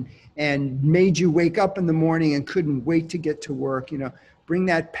you and made you wake up in the morning and couldn't wait to get to work. Bring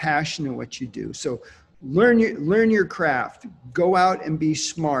that passion in what you do. So learn your craft, go out and be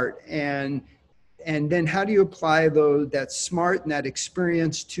smart, and then how do you apply that smart and that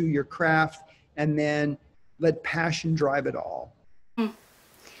experience to your craft, and then let passion drive it all.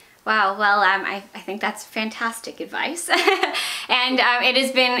 Wow, well, I think that's fantastic advice. And it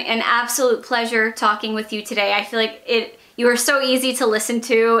has been an absolute pleasure talking with you today. I feel like you are so easy to listen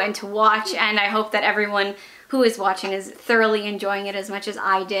to and to watch, and I hope that everyone who is watching is thoroughly enjoying it as much as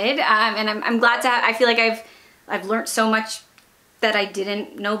I did. And I'm glad I feel like I've learned so much that I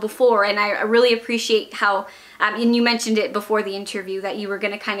didn't know before, and I really appreciate how, and you mentioned it before the interview, that you were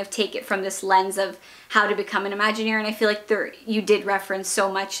going to kind of take it from this lens of how to become an Imagineer, and I feel like you did reference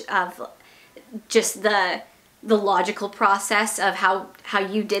so much of just the logical process of how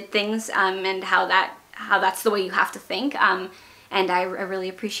you did things, and how that's the way you have to think, and I really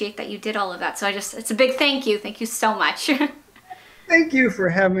appreciate that you did all of that. So it's a big thank you so much. Thank you for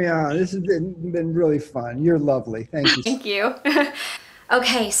having me on. This has been really fun. You're lovely. Thank you. Thank you.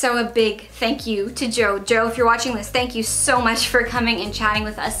 Okay, so a big thank you to Joe. Joe, if you're watching this, thank you so much for coming and chatting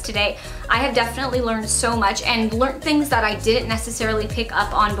with us today. I have definitely learned so much and learned things that I didn't necessarily pick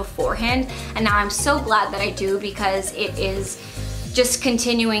up on beforehand, and now I'm so glad that I do, because it is just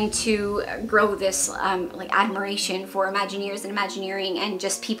continuing to grow this admiration for Imagineers and Imagineering, and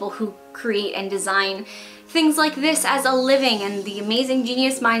just people who create and design things like this as a living, and the amazing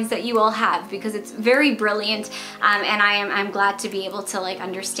genius minds that you all have, because it's very brilliant, and I'm glad to be able to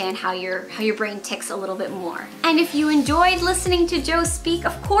understand how your brain ticks a little bit more. And if you enjoyed listening to Joe speak,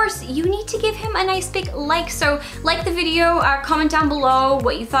 of course you need to give him a nice big like. So like the video, comment down below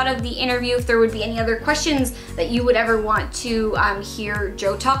what you thought of the interview, if there would be any other questions that you would ever want to hear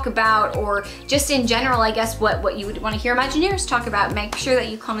Joe talk about, or just in general, I guess, what you would want to hear Imagineers talk about. Make sure that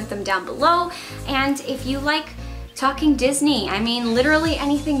you comment them down below. And if you like talking Disney, I mean literally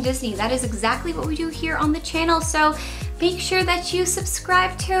anything Disney, that is exactly what we do here on the channel, so make sure that you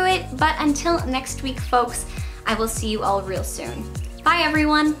subscribe to it. But until next week, folks, I will see you all real soon. Bye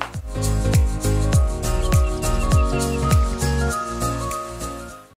everyone.